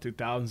word out to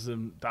thousands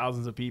and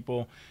thousands of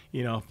people,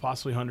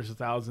 possibly hundreds of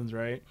thousands,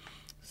 right?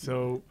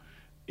 So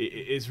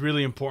it's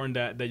really important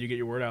that you get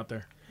your word out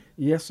there.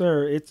 Yes,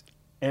 sir.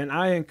 And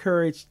I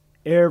encourage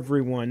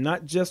everyone,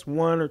 not just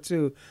 1 or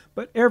 2,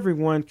 but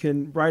everyone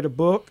can write a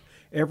book.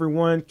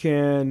 Everyone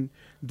can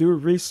do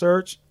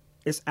research.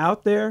 It's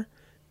out there.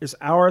 It's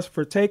ours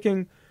for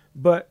taking.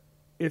 But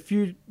if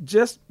you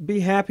just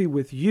be happy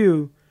with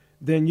you,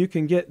 then you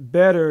can get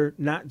better,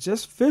 not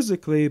just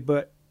physically,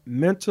 but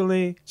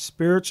mentally,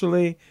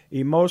 spiritually,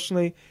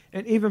 emotionally,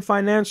 and even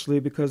financially,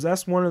 because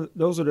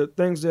those are the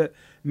things that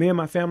me and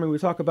my family we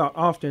talk about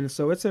often.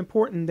 So it's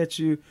important that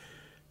you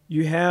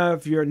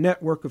have your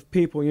network of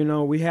people. You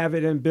know, we have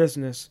it in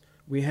business,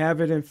 we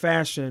have it in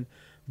fashion,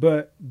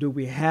 but do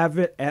we have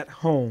it at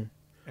home?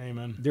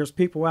 Amen. There's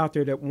people out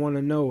there that want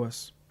to know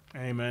us.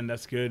 Amen.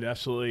 That's good.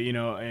 Absolutely. You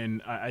know,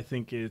 and I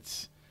think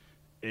it's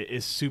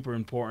super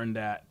important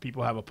that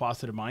people have a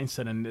positive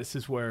mindset, and this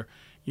is where,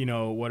 you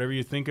know, whatever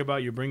you think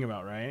about, you bring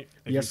about, right?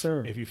 Yes,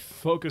 sir. If you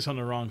focus on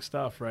the wrong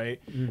stuff, right?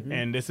 Mm-hmm.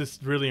 And this is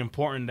really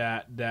important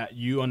that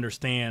you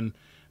understand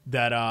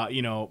that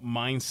you know,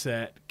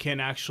 mindset can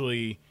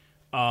actually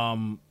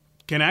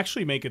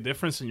make a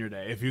difference in your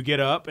day. If you get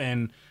up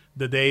and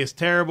the day is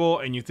terrible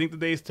and you think the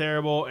day is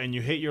terrible and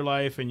you hate your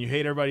life and you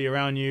hate everybody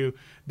around you,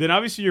 then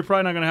obviously you're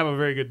probably not going to have a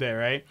very good day,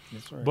 right?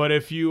 That's right. But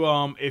if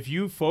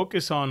you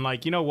focus on,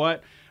 like, you know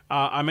what,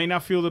 I may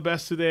not feel the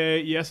best today.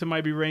 Yes, it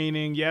might be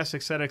raining. Yes,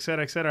 et cetera, et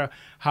cetera, et cetera.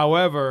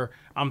 However,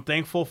 I'm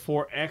thankful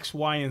for X,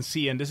 Y, and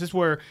Z. And this is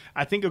where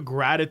I think a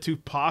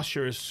gratitude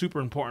posture is super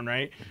important,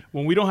 right?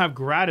 When we don't have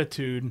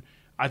gratitude,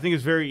 I think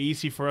it's very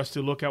easy for us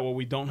to look at what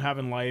we don't have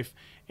in life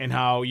and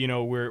how, you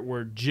know,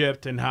 we're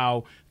gypped and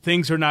how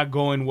things are not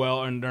going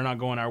well and they're not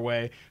going our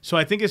way. So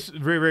I think it's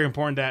very, very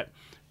important that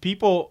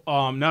people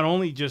not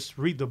only just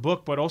read the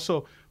book, but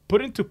also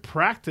put into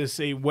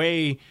practice a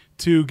way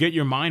to get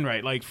your mind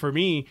right. Like for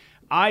me,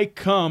 I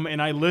come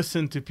and I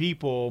listen to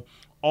people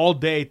all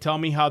day tell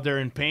me how they're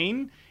in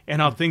pain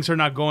and how things are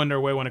not going their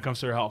way when it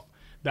comes to their health.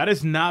 That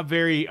is not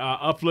very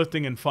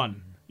uplifting and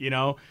fun, you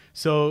know?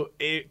 So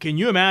can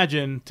you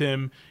imagine,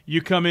 Tim,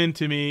 you come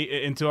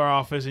into our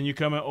office and you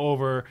come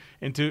over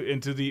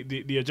into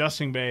the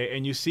adjusting bay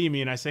and you see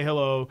me and I say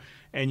hello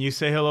and you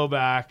say hello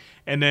back,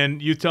 and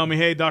then you tell me,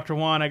 hey, Dr.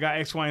 Juan, I got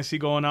X, Y, and Z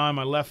going on.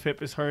 My left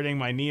hip is hurting.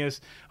 My knee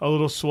is a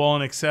little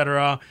swollen,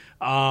 etc.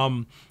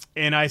 And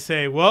I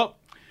say, well,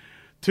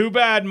 too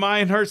bad.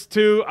 Mine hurts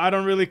too. I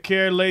don't really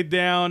care. Lay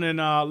down and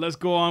let's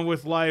go on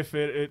with life.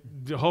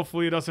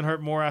 Hopefully it doesn't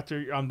hurt more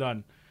after I'm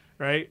done,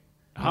 right?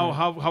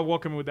 How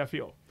welcoming would that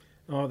feel?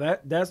 Oh,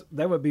 that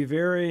would be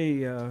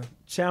very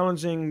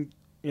challenging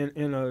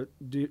in a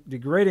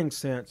degrading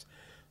sense.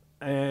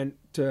 And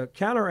to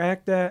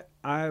counteract that,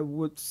 I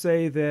would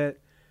say that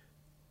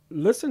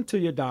listen to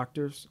your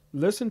doctors,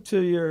 listen to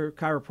your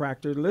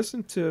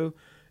chiropractor,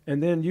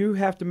 and then you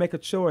have to make a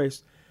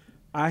choice.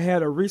 I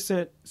had a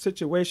recent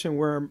situation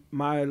where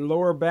my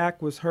lower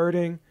back was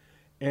hurting,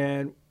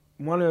 and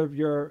one of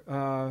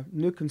your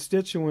new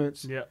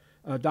constituents,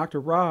 Dr.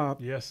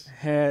 Rob,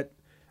 I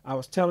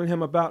was telling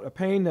him about a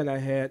pain that I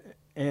had,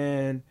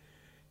 and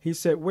he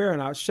said, where?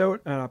 And I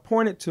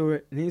pointed to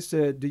it, and he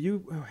said, do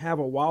you have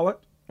a wallet?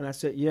 And I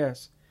said,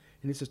 yes.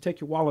 And he says, take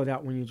your wallet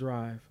out when you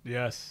drive.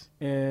 Yes.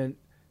 And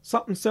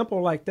something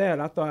simple like that,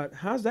 I thought,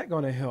 how's that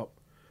going to help?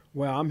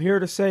 Well, I'm here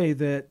to say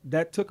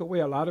that took away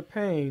a lot of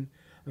pain.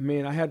 I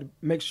mean, I had to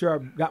make sure I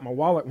got my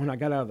wallet when I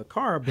got out of the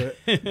car, but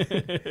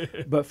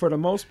but for the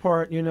most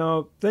part, you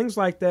know, things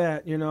like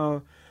that, you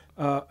know.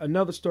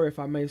 Another story, if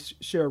I may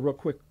share real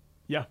quick.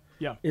 Yeah.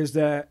 Is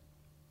that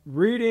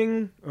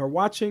reading or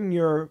watching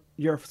your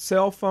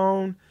cell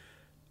phone,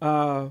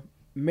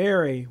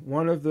 Mary,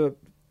 one of the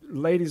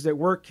ladies that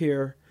work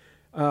here,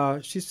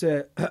 she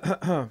said,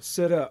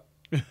 sit up.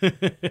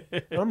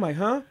 And I'm like,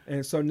 huh?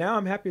 And so now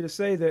I'm happy to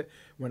say that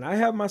when I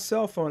have my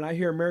cell phone, I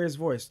hear Mary's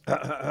voice,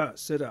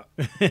 sit up.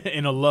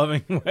 In a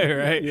loving way,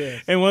 right?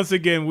 Yes. And once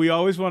again, we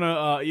always want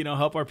to,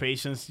 help our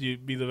patients to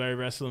be the very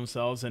best of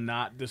themselves and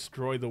not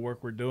destroy the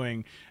work we're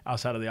doing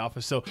outside of the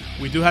office. So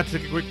we do have to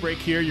take a quick break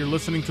here. You're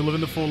listening to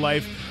Living the Full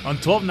Life on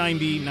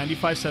 1290,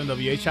 95.7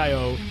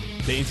 WHIO,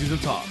 Dayton Season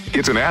Talk.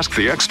 It's an Ask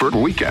the Expert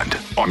weekend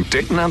on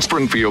Dayton and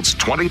Springfield's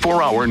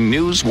 24-hour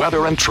news,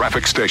 weather, and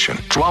traffic station,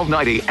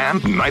 1290 and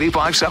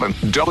 95.7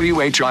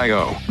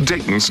 WHIO,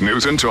 Dayton's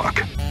News and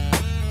Talk.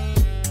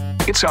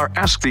 It's our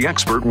Ask the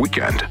Expert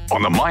weekend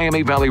on the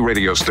Miami Valley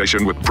radio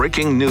station with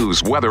breaking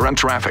news, weather, and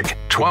traffic.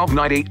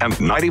 1290 and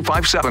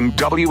 95.7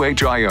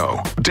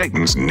 WHIO,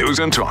 Dayton's News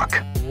and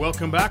Talk.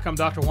 Welcome back. I'm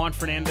Dr. Juan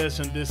Fernandez,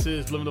 and this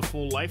is Living the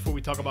Full Life, where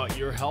we talk about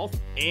your health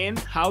and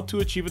how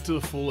to achieve it to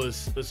the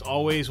fullest. As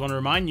always, want to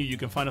remind you, you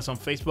can find us on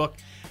Facebook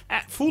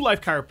at Full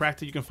Life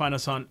Chiropractic. You can find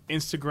us on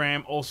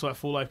Instagram, also at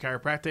Full Life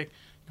Chiropractic.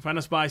 You can find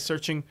us by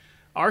searching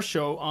our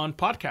show on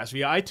podcast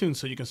via iTunes.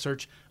 So you can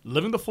search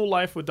Living the Full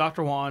Life with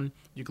Dr. Juan.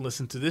 You can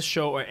listen to this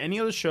show or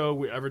any other show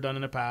we've ever done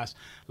in the past.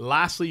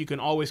 Lastly, you can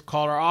always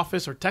call our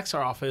office or text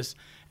our office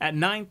at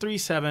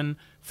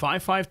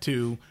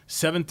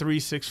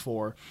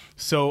 937-552-7364.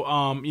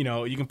 So,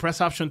 you can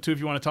press option 2 if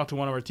you want to talk to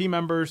one of our team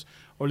members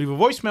or leave a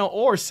voicemail.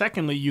 Or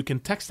secondly, you can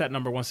text that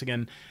number once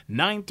again,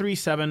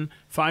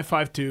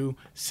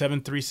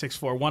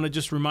 937-552-7364. Want to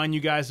just remind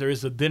you guys, there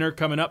is a dinner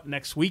coming up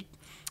next week,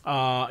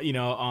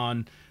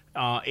 on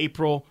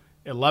April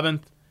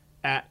 11th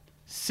at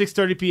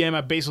 6:30 p.m.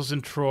 at Basil's in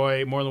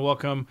Troy. More than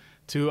welcome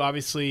to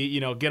obviously,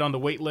 get on the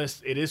wait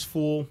list. It is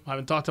full. I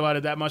haven't talked about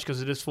it that much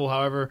because it is full.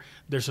 However,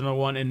 there's another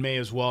one in May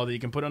as well that you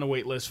can put on a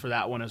wait list for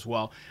that one as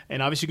well.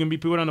 And obviously, you can be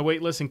put on the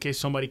wait list in case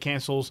somebody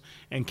cancels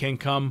and can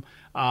come.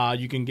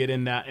 You can get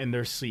in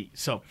their seat.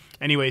 So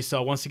anyway,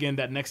 once again,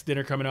 that next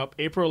dinner coming up,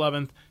 April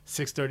 11th,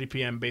 6:30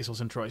 p.m.,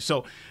 Basil's in Troy.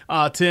 So,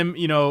 Tim,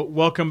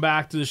 welcome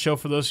back to the show.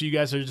 For those of you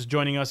guys that are just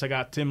joining us, I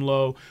got Tim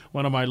Lowe,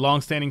 one of my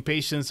longstanding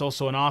patients,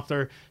 also an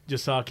author,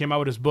 just came out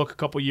with his book a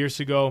couple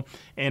years ago.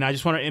 And I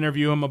just want to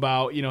interview him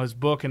about, his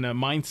book and the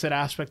mindset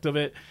aspect of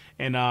it.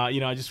 And,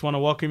 I just want to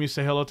welcome you,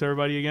 say hello to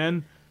everybody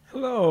again.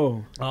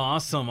 Hello.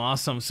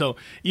 Awesome. So,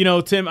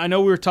 Tim, I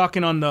know we were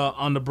talking on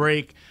the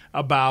break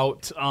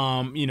about,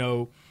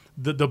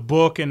 the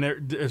book, and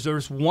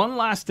there's one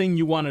last thing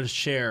you wanted to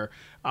share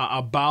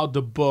about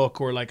the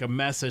book, or like a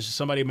message.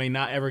 Somebody may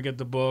not ever get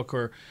the book,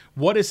 or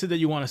what is it that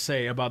you want to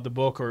say about the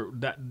book, or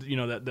that,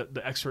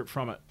 the excerpt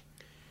from it?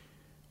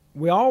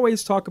 We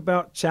always talk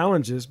about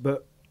challenges,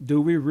 but do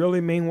we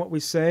really mean what we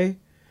say?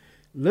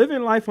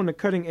 Living life on the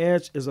cutting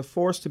edge is a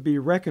force to be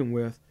reckoned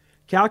with.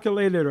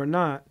 Calculated or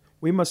not,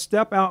 we must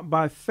step out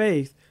by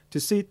faith to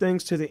see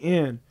things to the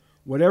end,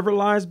 whatever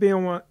lies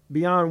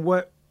beyond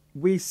what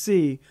we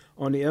see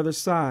on the other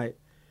side.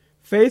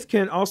 Faith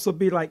can also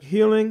be like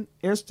healing,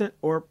 instant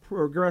or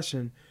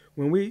progression.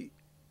 What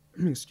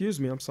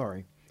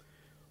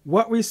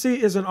we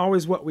see isn't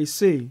always what we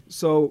see.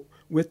 So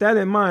with that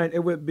in mind,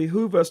 it would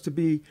behoove us to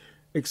be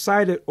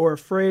excited or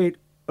afraid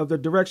of the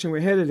direction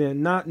we're headed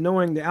in, not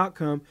knowing the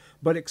outcome,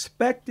 but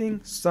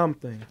expecting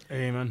something.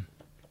 Amen.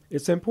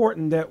 It's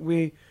important that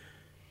when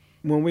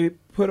we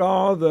put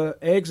all the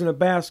eggs in a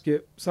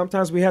basket,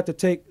 sometimes we have to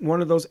take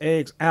one of those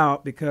eggs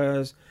out,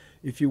 because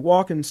if you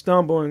walk and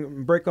stumble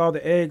and break all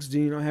the eggs,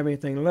 then you don't have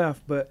anything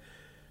left. But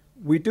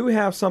we do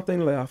have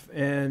something left.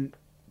 And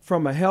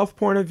from a health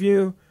point of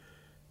view,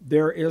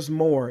 there is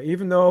more.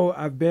 Even though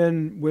I've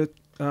been with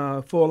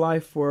Full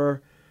Life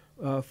for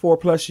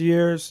 4+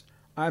 years,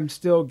 I'm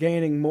still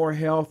gaining more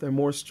health and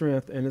more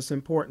strength. And it's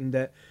important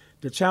that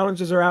the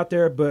challenges are out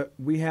there, but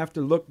we have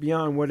to look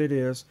beyond what it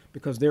is,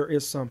 because there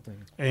is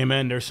something.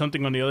 Amen. There's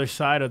something on the other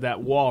side of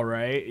that wall,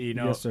 right?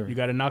 Yes, sir. You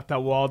got to knock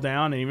that wall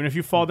down, and even if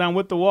you fall down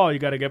with the wall, you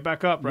got to get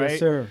back up, right? Yes,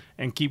 sir.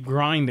 And keep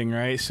grinding,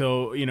 right?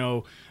 So,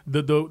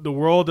 the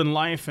world and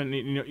life, and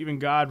even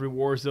God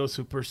rewards those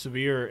who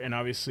persevere, and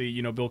obviously,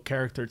 build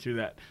character through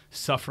that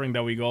suffering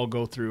that we all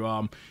go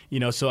through.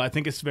 So I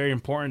think it's very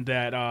important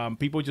that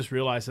people just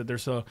realize that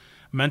there's a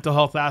mental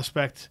health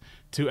aspect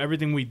to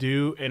everything we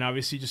do, and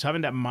obviously just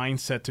having that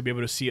mindset to be able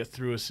to see it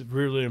through is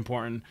really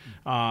important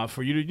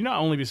for you to not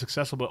only be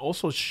successful, but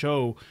also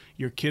show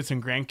your kids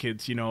and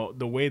grandkids,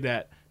 the way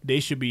that they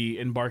should be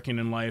embarking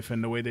in life,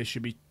 and the way they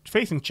should be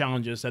facing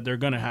challenges that they're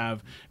going to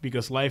have,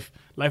 because life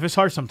is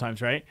hard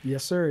sometimes, right?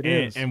 Yes, sir, it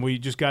is. And we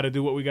just got to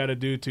do what we got to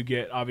do to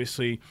get,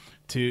 obviously,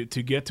 to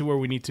get to where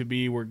we need to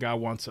be, where God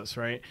wants us,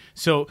 right?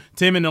 So,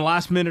 Tim, in the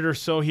last minute or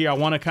so here, I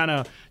want to kind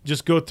of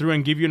just go through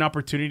and give you an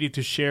opportunity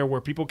to share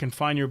where people can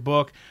find your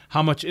book.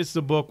 How much is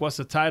the book? What's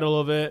the title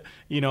of it?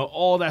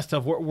 All that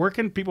stuff. Where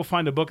can people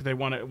find the book if they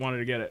wanted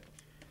to get it?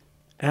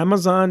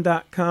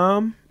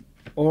 Amazon.com,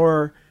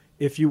 or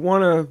if you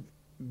want to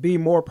be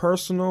more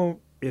personal,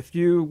 if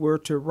you were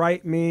to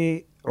write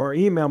me or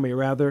email me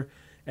rather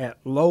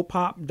at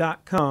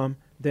lowpop.com,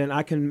 then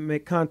I can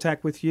make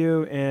contact with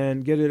you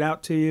and get it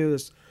out to you.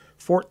 It's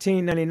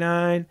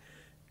 $14.99,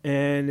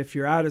 and if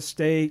you're out of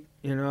state,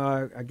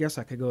 I guess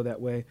I could go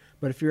that way.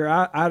 But if you're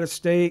out of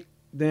state,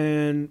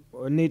 then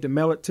I need to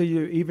mail it to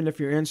you. Even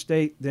if you're in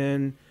state,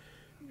 then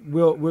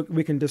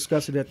we can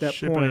discuss it at that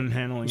Shipping point. and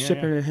handling.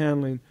 Shipping and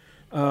handling.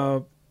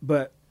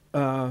 But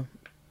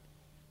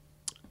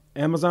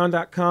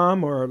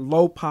Amazon.com or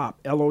lowpop,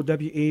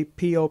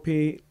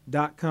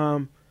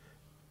 LOWEPOP.com,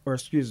 or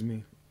excuse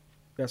me,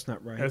 that's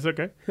not right. That's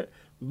okay.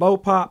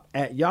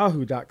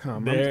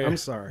 lowpop@yahoo.com. I'm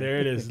sorry. There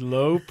it is,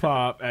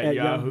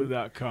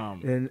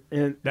 lowpop@yahoo.com.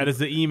 And that is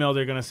the email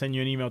they're going to send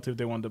you an email to if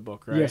they want the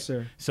book, right? Yes,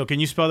 sir. So can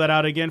you spell that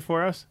out again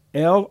for us?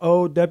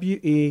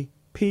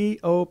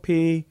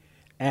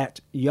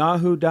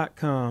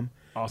 LOWEPOP@yahoo.com.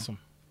 Awesome.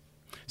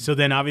 So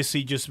then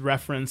obviously just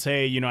reference,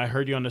 hey, I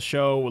heard you on the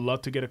show. Would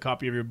love to get a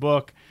copy of your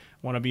book.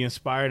 Want to be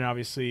inspired. And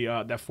obviously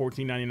that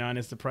 $14.99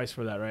 is the price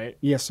for that, right?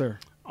 Yes, sir.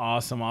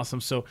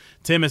 Awesome. So,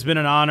 Tim, it's been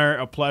an honor,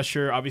 a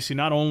pleasure, obviously,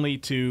 not only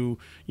to,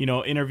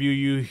 interview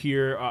you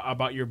here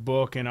about your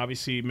book and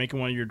obviously making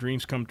one of your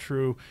dreams come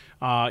true,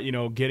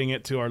 getting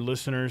it to our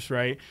listeners,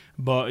 right?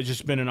 But it's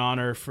just been an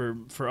honor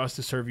for us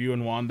to serve you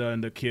and Wanda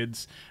and the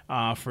kids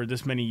for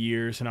this many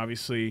years, and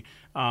obviously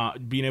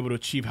being able to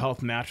achieve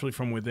health naturally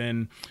from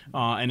within.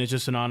 And it's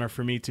just an honor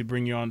for me to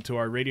bring you on to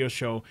our radio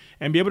show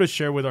and be able to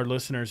share with our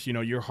listeners,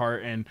 your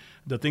heart and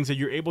the things that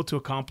you're able to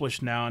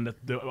accomplish now, and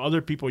the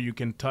other people you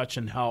can touch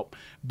and help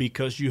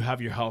because you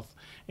have your health.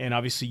 And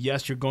obviously,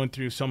 yes, you're going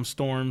through some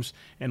storms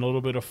and a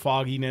little bit of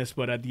fogginess,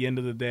 but at the end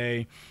of the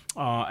day,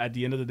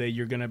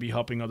 you're going to be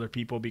helping other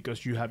people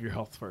because you have your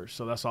health first.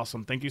 So that's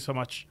awesome. Thank you so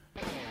much.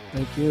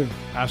 Thank you.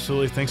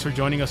 Absolutely. Thanks for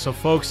joining us. So,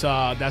 folks,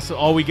 that's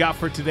all we got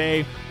for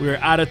today. We're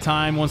out of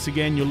time. Once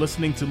again, you're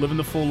listening to Living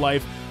the Full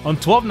Life on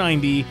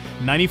 1290,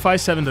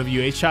 95.7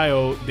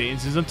 WHIO,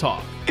 Dayton's News and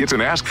Talk. It's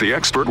an Ask the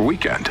Expert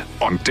weekend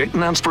on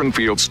Dayton and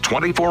Springfield's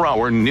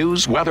 24-hour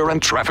news, weather,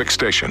 and traffic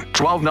station,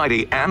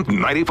 1290 and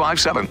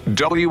 95.7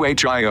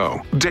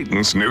 WHIO,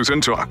 Dayton's News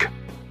and Talk.